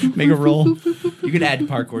sky. make a roll. You can add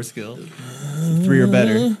parkour skill. 3 or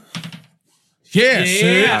better. Yeah,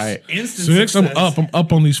 6. All right. Instant 6. success. I'm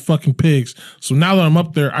up on these fucking pigs. So now that I'm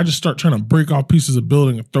up there, I just start trying to break off pieces of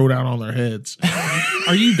building and throw down on their heads.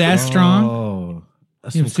 Are you that strong? Oh,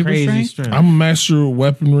 that's You some have super crazy strength? strength. I'm a master of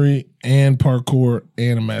weaponry and parkour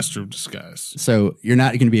and a master of disguise. So you're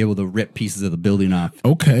not going to be able to rip pieces of the building off.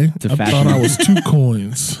 Okay. I fashion. thought I was 2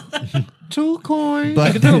 coins. 2 coins.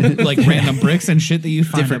 But Like random bricks and shit that you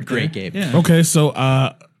find Different up there. great game. Yeah. Okay, so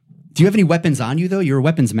do you have any weapons on you though? You're a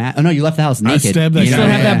weapons man. Oh no, you left the house naked. stabbed that You still guy.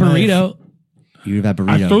 have that burrito. You have that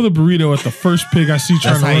burrito. I throw the burrito at the first pig I see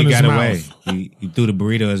trying That's to how run you his got mouth. away. You threw the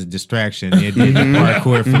burrito as a distraction. You did the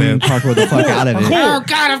parkour flip. parkour the fuck out of it. Oh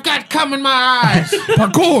God, I've got cum in my eyes.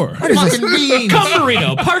 Parkour. Fucking beans. Cum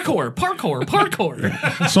burrito.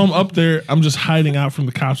 Parkour. So I'm up there. I'm just hiding out from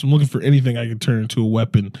the cops. I'm looking for anything I can turn into a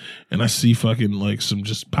weapon. And I see fucking like some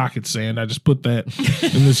just pocket sand. I just put that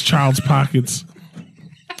in this child's pockets.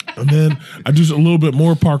 And then I do a little bit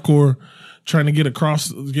more parkour, trying to get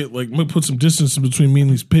across, put some distance in between me and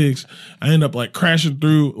these pigs. I end up like crashing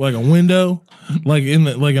through like a window, like in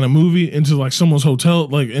a movie, into like someone's hotel,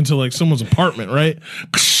 like into like someone's apartment, right?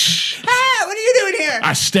 Ah, what are you doing here?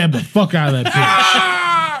 I stab the fuck out of that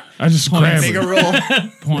bitch. I just grab Make a it. roll.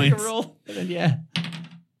 Points. And then, yeah.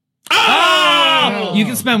 Oh! You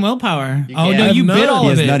can spend willpower. Oh can. no, you None. bit all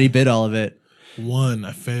He of has it. nutty bit all of it. 1,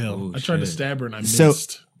 I failed. I tried to shit. stab her and I So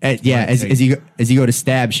missed. as you go to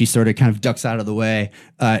stab, she sort of kind of ducks out of the way.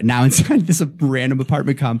 Now inside this random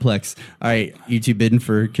apartment complex. All right, you two bidding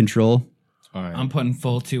for control. All right. I'm putting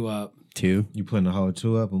full 2 up. 2. You putting a whole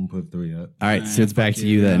 2 up? I'm gonna put 3 up. All right, so it's back to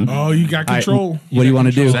you then. Oh, you got All right, control. what do you want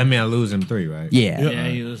to do? So that means I lose him 3, right? Yeah. Yeah,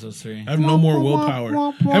 you lose those 3. I have no more willpower.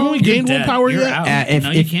 Haven't we gained Dead. willpower You're yet? out.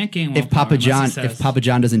 No, you can't gain if willpower Papa unless John he says. if Papa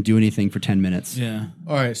John doesn't do anything for 10 minutes. Yeah.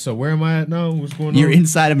 All right. So where am I at now? What's going You're on?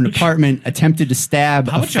 inside of an apartment, attempted to stab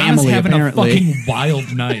Papa a John is family having apparently. a fucking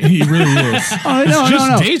wild night. He really is. Oh, no, just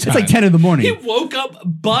no. daytime. It's like 10 in the morning. He woke up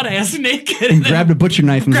butt ass naked And grabbed a butcher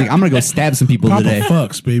knife and was like, I'm gonna go stab some people Papa today.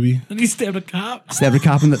 fucks, baby. and he stabbed a cop. Stabbed a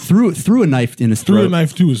cop and threw a knife in his Threw throat. a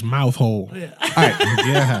knife to his mouth hole. All right.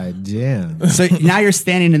 God damn. So now you're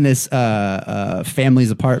standing in this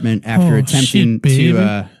family's apartment after Oh, attempting shit, baby.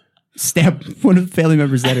 to stab one of the family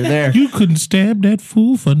members that are there. You couldn't stab that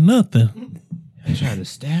fool for nothing. I tried to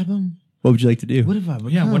stab him. What would you like to do? What have I become?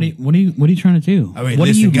 Yeah. What are you trying to do? All right, what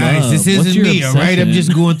do listen, you guys. love? This What's isn't your me. All right, I'm obsession?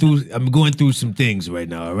 just going through. I'm going through some things right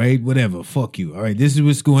now. All right, whatever. Fuck you. All right, this is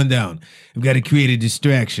what's going down. I've got to create a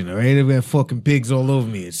distraction. All right, I've got fucking pigs all over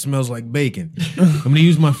me. It smells like bacon. I'm gonna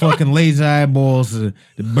use my fucking laser eyeballs to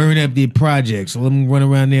burn up the projects. Let them run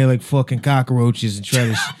around there like fucking cockroaches and try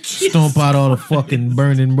to stomp out all the fucking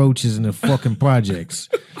burning roaches in the fucking projects.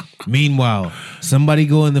 Meanwhile, somebody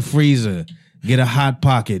go in the freezer. Get a Hot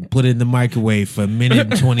Pocket, put it in the microwave for 1 minute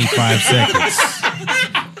and 25 seconds.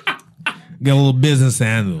 Got a little business to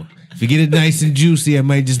handle. If you get it nice and juicy, I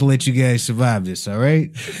might just let you guys survive this, all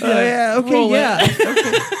right? Okay.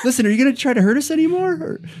 Listen, are you gonna try to hurt us anymore?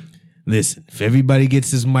 Or? Listen, if everybody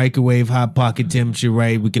gets this microwave Hot Pocket temperature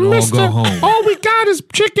right, we can all go home. All we got is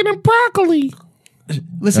chicken and broccoli.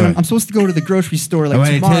 Listen, All right. I'm supposed to go to the grocery store like All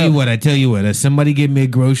right, tomorrow. I tell you what. Somebody give me a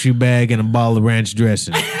grocery bag and a bottle of ranch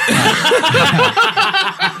dressing.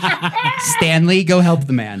 Stanley, go help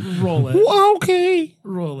the man. Roll it. Okay.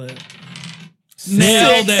 Roll it.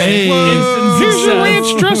 Nailed it. Hey. Instant Here's your success.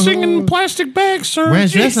 ranch dressing in plastic bag, sir.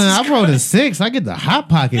 Ranch dressing, I rolled a 6. I get the Hot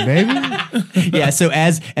Pocket, baby. Yeah, so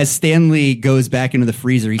as Stanley goes back into the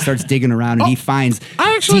freezer, he starts digging around and he finds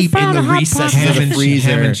I actually deep in found the a Hot recesses Pocket. of the Ham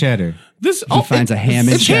freezer. and cheddar. This He finds a ham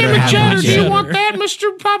and it's cheddar. ham and cheddar. Do you cheddar. want that,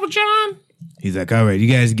 Mr. Papa John? He's like, all right, you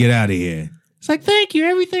guys get out of here. It's like, thank you.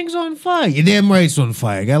 Everything's on fire. You're damn right it's on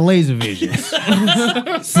fire. I got laser vision.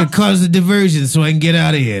 So cause a diversion so I can get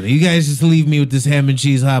out of here. You guys just leave me with this ham and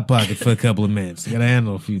cheese Hot Pocket for a couple of minutes. Gotta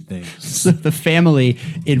handle a few things. So the family,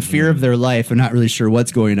 in fear of their life and not really sure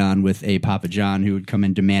what's going on with a Papa John who would come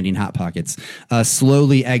in demanding Hot Pockets,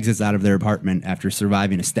 slowly exits out of their apartment after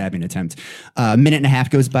surviving a stabbing attempt. A minute and a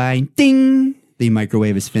half goes by. Ding! The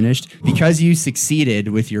microwave is finished. Because you succeeded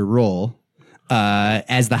with your roll,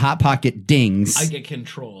 as the Hot Pocket dings. I get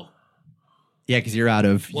control. Yeah, because you're out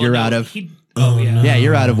of Well, no, yeah,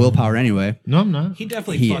 you're out of willpower anyway. No, I'm not. He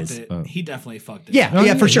definitely He fucked is. it. He definitely fucked it. Yeah, Oh,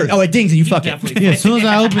 yeah, yeah, for sure. yeah. Oh, it dings and you fuck it. definitely Yeah, as soon as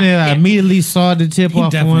I opened it, I immediately saw the tip He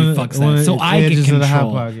off definitely one, fucks one that. So I get edges of the Hot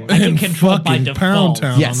control. Pocket. I get And control by fucking Pound default.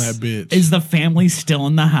 Town Yes. on that bitch. Is the family still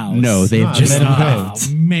in the house? No, they've Nah, just. let 'em Oh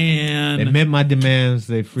go. man, They met my demands.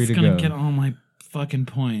 They free it's to gonna go. get all my fucking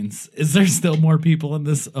points. Is there still more people in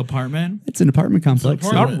this apartment? It's an apartment complex.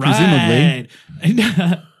 so All presumably.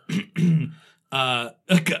 right.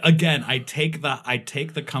 Again, I take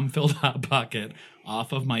the cum-filled Hot Pocket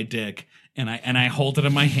off of my dick and I hold it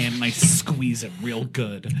in my hand and I squeeze it real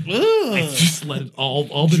good. I just let it all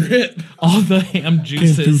the ham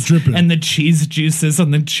juices dripping. and the cheese juices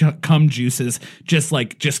and the cum juices just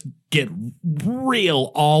get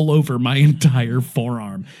real all over my entire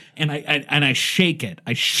forearm. And I shake it.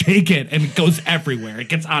 I shake it and it goes everywhere. It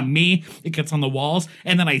gets on me, it gets on the walls,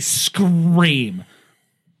 and then I scream.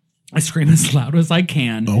 I scream as loud as I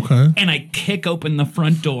can. Okay. And I kick open the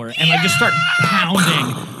front door and I just start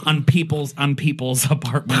pounding on people's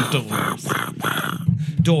apartment doors.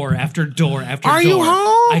 Door after door after door. Are you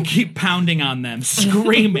home? I keep pounding on them,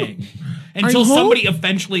 screaming. Until you home? somebody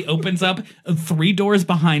eventually opens up 3 doors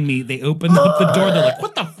behind me. They open up the door. They're like,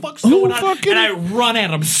 what the fuck's going on? fucking- And I run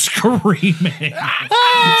at them screaming. So you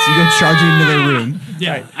go charging into their room.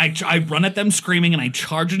 Yeah, I run at them screaming and I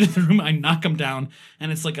charge into the room. I knock him down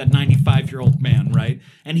and it's like a 95-year-old man, right?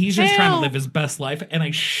 And he's just trying to live his best life. And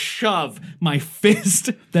I shove my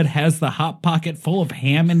fist that has the Hot Pocket full of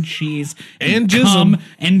ham and cheese And cum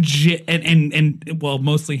jism. and well,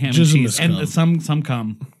 mostly ham and Jism cheese is and cum. some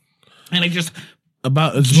cum. And I just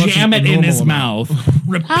About as much jam as it a in his normal amount. mouth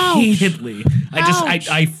repeatedly.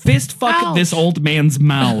 I fist fuck this old man's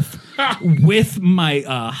mouth with my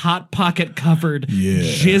Hot Pocket covered, Yeah.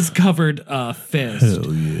 jizz covered fist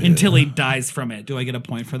Hell yeah. until he dies from it. Do I get a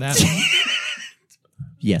point for that?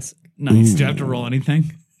 Yes. Nice. Do I have to roll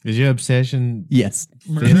anything? Is your obsession? Yes.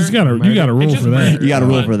 You got to roll just for that. murder. You got to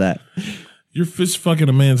roll for that. You're fist fucking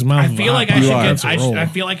a man's mouth. I feel like I You should are. get. That's a roll. I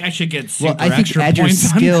feel like I should get super Well, I think extra add your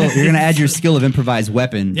points on skill. that. You're gonna add your skill of improvised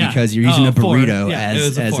weapon Yeah. because you're using Oh, a 4. burrito Yeah, it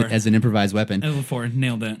was a 4. as an improvised weapon. It was a 4.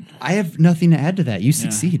 Nailed it. I have nothing to add to that. You Yeah.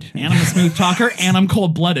 succeed. And I'm a smooth talker, and I'm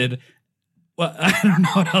cold blooded. Well, I don't know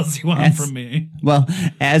what else you want That's- from me. Well,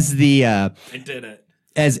 as the I did it.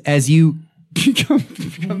 as you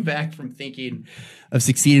come back from thinking of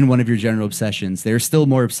succeeding in one of your general obsessions, there are still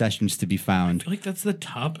more obsessions to be found. I feel like that's the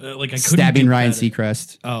top. Like I couldn't Stabbing do Ryan better.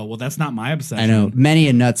 Seacrest. Oh well, that's not my obsession. I know many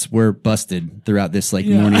a nuts were busted throughout this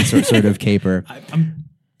morning sort of caper.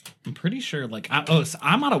 I'm pretty sure. Like, so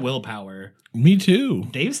I'm out of willpower. Me too.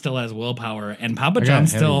 Dave still has willpower, and Papa got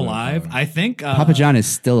John's heavy still willpower. alive. I think Papa John is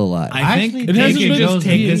still alive. I think Actually, it hasn't he been could just his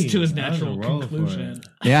take beat. this to his That was a natural roll for conclusion.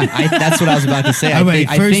 Yeah, that's what I was about to say. All right,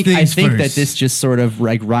 first I things think that first. this just sort of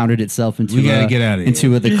like rounded itself into We gotta get out of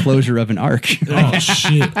into the closure of an arc. Oh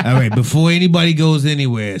shit. All right, before anybody goes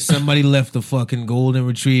anywhere, somebody left the fucking golden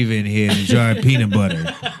retriever in here in a jar of peanut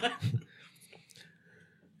butter.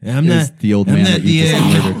 And I'm It was not the old I'm man not that you the, just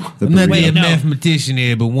murdered. The I'm not burrito. the no. mathematician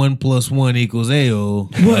here, but 1 + 1 = AO.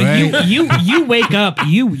 Well, right? you wake up.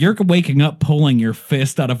 You're waking up, pulling your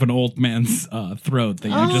fist out of an old man's throat that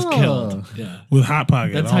you just killed. Yeah. With hot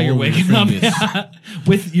pocket. That's all how you're over your waking up.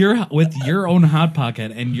 fingers. Yeah. with your own hot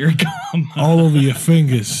pocket and your gum. All over your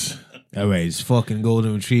fingers. All right, this fucking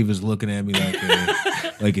golden retriever's looking at me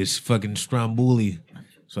like it's fucking Stromboli.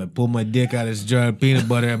 So I pull my dick out of this jar of peanut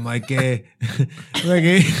butter. I'm like, I'm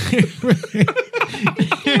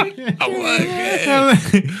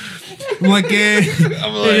like, hey,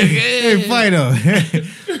 Fido,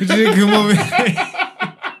 could you come over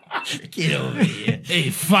here? Get over here. Hey,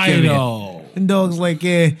 Fido. And dog's like,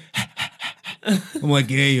 I'm like,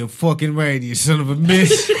 you're fucking right, you son of a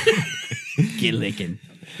bitch. Get licking.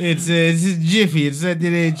 It's just Jiffy. It's that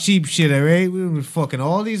cheap shit, all right? We were fucking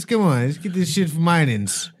all these. Come on, let's get this shit from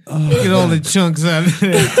Minings. Get all the chunks out of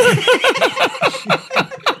there.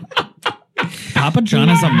 Papa John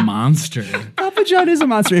is a monster. Papa John is a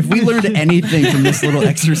monster. If we learned anything from this little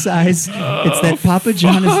exercise, it's that Papa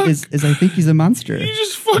John is I think he's a monster. You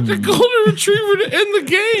just fucked a golden retriever to end the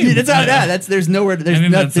game. It's not that. There's nowhere. I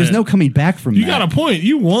think that's There's it. no coming back from You that. got a point.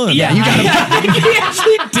 You won. Yeah, you got a He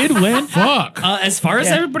actually did win. Fuck. As far as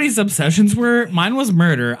everybody's obsessions were, mine was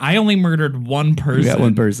murder. I only murdered one person. You got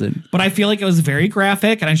one person. But I feel like it was very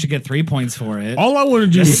graphic, and I should get 3 points for it. All I want to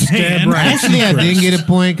do is Just stab saying. Ryan Actually, I didn't Seacrest. get a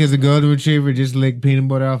point because the golden retriever just licked peanut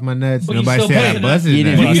butter off my nuts. But you Nobody still said I busted busted it. You that.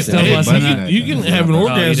 didn't But you still I didn't busted bust it. that. You can have an Oh, you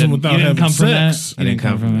orgasm didn't- without you didn't having come from that? sex. You didn't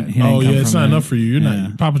come from it. He Oh didn't come yeah, it's from not it. enough for you. You're Yeah.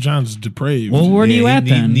 not. Papa John's depraved. Well, where do you at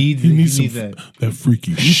then? he needs some that. that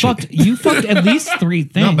freaky You shit. fucked at least 3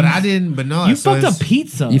 things. No, but I didn't. But no, You so fucked a it's-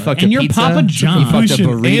 pizza. You fucked and a you're pizza? Papa You John. fucked a Completion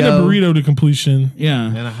and a burrito to completion. Yeah.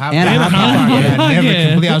 And a hot And a pocket. hot pocket. Yeah, I never Yeah.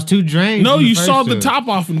 complete. I was too drained. No, from the you first saw the two. top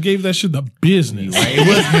off and gave that shit the business. Right, it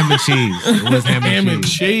was ham and cheese. It was ham Ham and and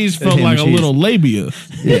cheese. cheese felt Ham like and a cheese. little labia.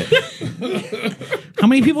 How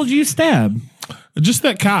many people did you stab? Just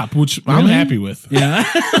that cop, which I'm happy with. Yeah.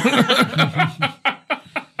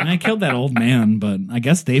 And I killed that old man, but I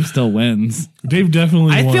guess Dave still wins. Dave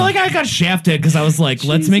definitely I won. feel like I got shafted because I was like,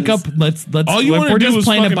 let's make up, let's. All you if wanna we're do just is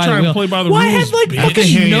playing it fucking by try the and wheel. play by the well, I had rules, like bitch. I can fucking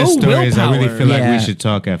hear no your stories. willpower. I really feel like Yeah. we should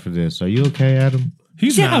talk after this. Are you okay, Adam?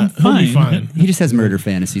 He's Yeah, not. I'm He'll be fine. fine. He just has murder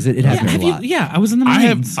fantasies. It happens a Have you, lot. yeah, I was in the I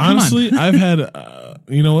have Marines. Come on. honestly, I've had.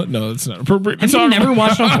 You know what? No, it's not appropriate. to Have you talk never about.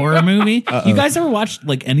 watched a horror movie? You guys ever watched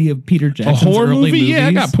like any of Peter a Jackson's horror early movie? movies? Yeah,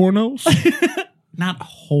 I got pornos. Not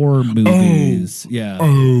horror movies. Yeah. Oh,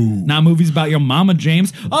 Not movies about your mama,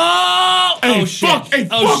 James. Oh! Hey, oh shit! fuck, hey,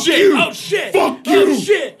 oh fuck shit! you. Oh shit! Fuck Oh you.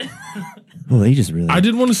 shit! Well, he just really. I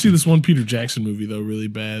did want to see this one Peter Jackson movie though, really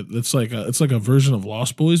bad. That's like it's like a version of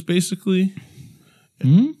Lost Boys, basically.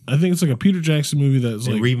 I think it's like a Peter Jackson movie that's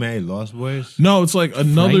They like remade Lost Boys. no, it's like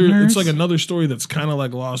another. Frighteners? It's like another story that's kind of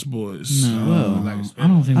like Lost Boys. No, I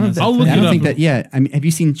don't think that's. I'll look I it don't up. think that. Yeah, I mean, have you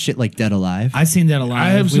seen shit like Dead Alive? I've seen that alive. I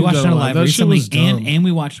have we seen watched Dead that Alive. alive That shit recently, was dumb. and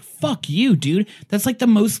we watched. Fuck you, dude. That's like the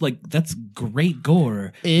most like that's great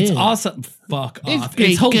gore. It's awesome. Fuck off.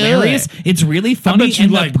 It's hilarious. It's really funny. bet you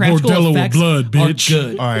and like the practical Bordello with effects blood, bitch. are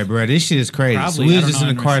good. All right, bro. This shit is crazy. Probably, So we I was don't just know,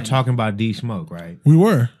 in the I've car never seen talking about D Smoke, right? We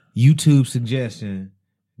were. YouTube suggestion.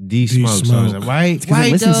 D Smoke. So I was like, why? Because it Why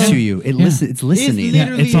listens dog? to you. It's listening.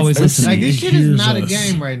 literally- it's always listening. Like this It shit is hears not a us.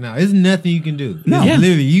 game right now. There's nothing you can do. No. It's Yeah.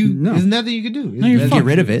 literally No. There's nothing you can do. No, you're It's- Get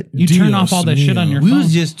rid of it. You turn off Dios all that shit on mío. your We phone.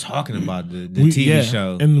 was just talking about the TV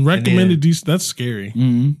show and recommended then- these. That's scary.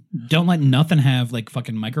 Don't let nothing have like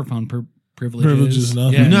fucking microphone privileges.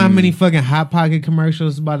 Nothing. You know how many fucking Hot Pocket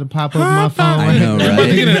commercials about to pop up on my phone? I know, I'm about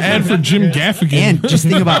to get right? an ad for Jim Gaffigan. And just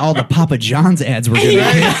think about all the Papa John's ads we're gonna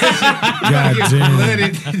get. God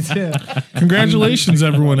damn. Congratulations,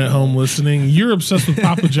 everyone at home listening. You're obsessed with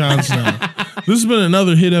Papa John's now. This has been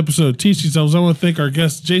another hit episode of Teach Yourselves. I want to thank our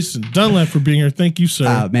guest, Jason Dunlap, for being here. Thank you,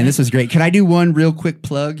 sir. Man, this was great. Can I do one real quick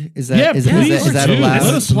plug? Is that please, is that dude. allowed?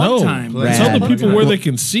 Let us Plug know. time. Rad. Tell the people where Well- they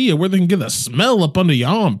can see it, where they can get a smell up under your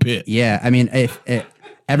armpit. Yeah, I mean, if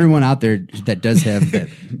everyone out there that does have that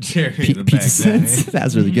pizza sense,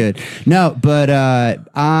 that's really good. No, but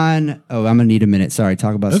I'm gonna need a minute. Sorry,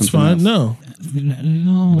 talk about That's something fine. else. No.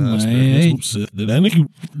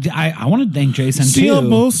 I want to thank Jason See too. on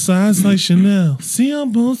both sides like Chanel. See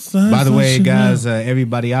on both sides. By the like way, Chanel. guys,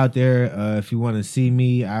 everybody out there, if you want to see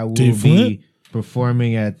me, I will Dave be Flint?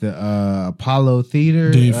 performing at the Apollo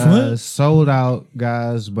Theater. Dave Flint? Sold out,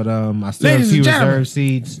 guys, but I still have a Ladies few and gentlemen. reserved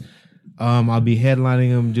seats. I'll be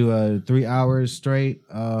headlining them, do 3 hours straight.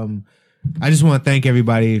 I just want to thank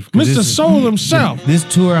everybody. 'cause Mr. this- Soul himself. This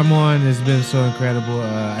tour I'm on has been so incredible.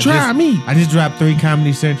 Try me. I just dropped 3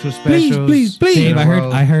 Comedy Central specials. please. Dave, I heard.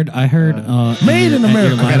 Made in at your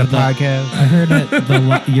America. I got a live at podcast. I heard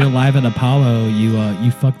at your live at Apollo,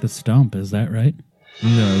 you fucked the stump. Is that right?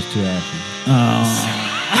 No, it's too ashy.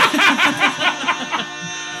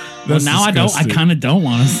 Well, That's now disgusting. I kind of don't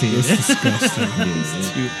want to see it. That's disgusting.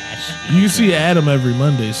 You can see Adam every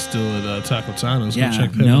Monday still at Taco Tano's. Go Yeah,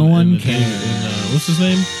 check him no in one the day. cares. And, what's his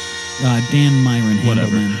name? Dan Myron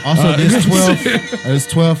Whatever. Handelman. Also, this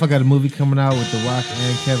 12th, I got a movie coming out with The Rock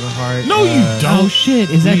and Kevin Hart. No, you Oh don't. shit!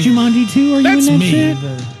 Is that Me. Jumanji 2? Are you That's in that me. shit?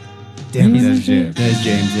 Damn it, that's Jeff. That's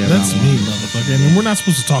James. Yeah, That's wrong me, one. motherfucker. And we're not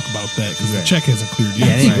supposed to talk about that because the check hasn't cleared yet.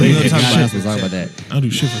 Yeah, anyway, We don't we're talk not about supposed to talk about that. I'll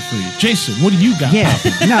do shit for free. Jason, what do you got? Yeah,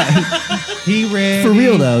 no, He read for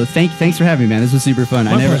real though. Thanks for having me, man. This was super fun.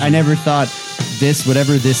 My pleasure. I never thought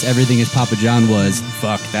whatever this everything is Papa John was.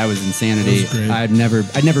 Fuck, that was insanity. That was great. I'd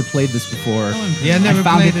never played this before. Yeah, I never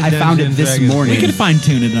found played it. the I found it Dungeons this and Dragons morning. We could fine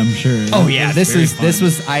tune it, I'm sure. Oh yeah, this very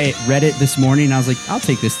was. I read it this morning. I was like, I'll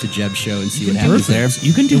take this to Jeb's show and see what happens there.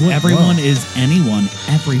 You can do It went everyone well. is anyone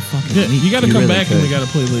every fucking Yeah, week. you got to You come really back and we could. got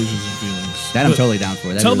to play Lasers and Feelings. That I'm But totally down for.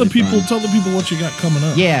 That'd Tell be the really people. fun. Tell the people what you got coming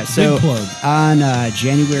up. Yeah, so Big plug. on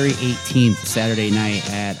January 18th, Saturday night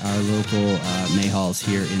at our local Mayhalls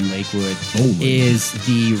here in Lakewood is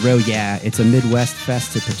the Yeah, it's a Midwest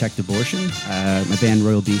Fest to protect abortion. My band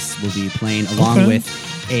Royal Beasts will be playing along Okay.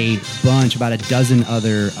 with a bunch, about a dozen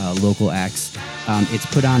other local acts. It's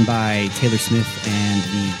put on by Taylor Smith and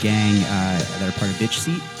the gang that are part of Bitch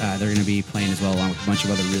Seat. They're going to be playing as well, along with a bunch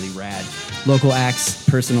of other really rad local acts.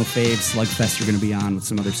 Personal faves, Slugfest are going to be on with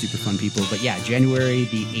some other super fun people. But yeah, January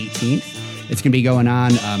the 18th, it's going to be going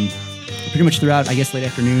on pretty much throughout, I guess, late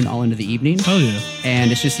afternoon, all into the evening. Hell yeah.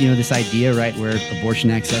 And it's just, this idea, right, where abortion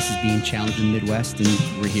access is being challenged in the Midwest, and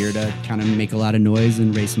we're here to kind of make a lot of noise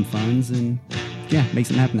and raise some funds and, yeah, make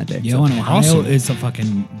something happen that day. Yo, and Ohio Awesome. is a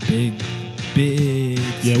fucking big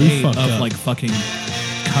Yeah, we state fucked of up. like fucking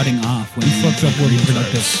cutting off We fucked up women's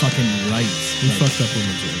reproductive rights. fucking rights. We Like, fucked up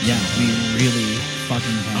women's rights. Yeah, we really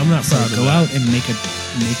fucking have. I'm not So proud of go that. out and make a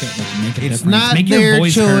It's difference. not make their your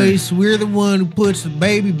voice choice. heard. We're the one who puts the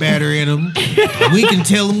baby batter in them. We can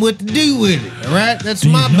tell them what to do with it. All right, that's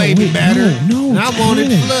my no, baby wait, batter, no, and I want it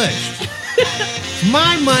no. flushed. It's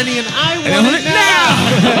my money, and I want it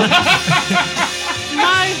now.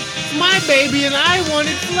 my baby, and I want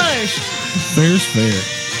it flushed. Fair's fair.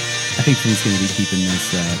 I think Fleet's going to be keeping this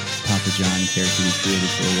Papa John character he's created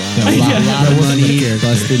for a while. Yeah, a lot that of wasn't money, the character.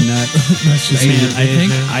 busted nuts. That's just Man,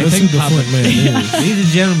 me. I That's think who the Papa, Flint man is. He's a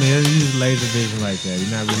gentleman. He uses laser vision like that. You're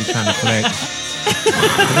not really trying to flex.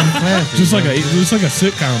 Classy, Just like bro. a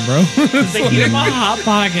sitcom, bro. They eat him a hot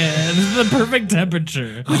pocket. This is the perfect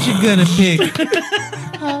temperature. What you gonna pick?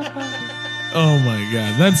 Oh my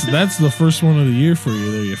god, that's the first one of the year for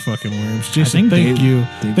you. There, you fucking worms. Jason, think thank Dave- you,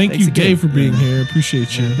 Dave- thank you, thanks Dave, for again. being here.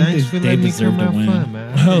 Appreciate you. Thanks for Dave letting me deserved come to have win. fun,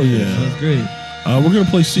 man. Hell yeah. That's great. We're gonna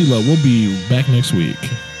play CeeLo. We'll be back next week.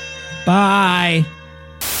 Bye.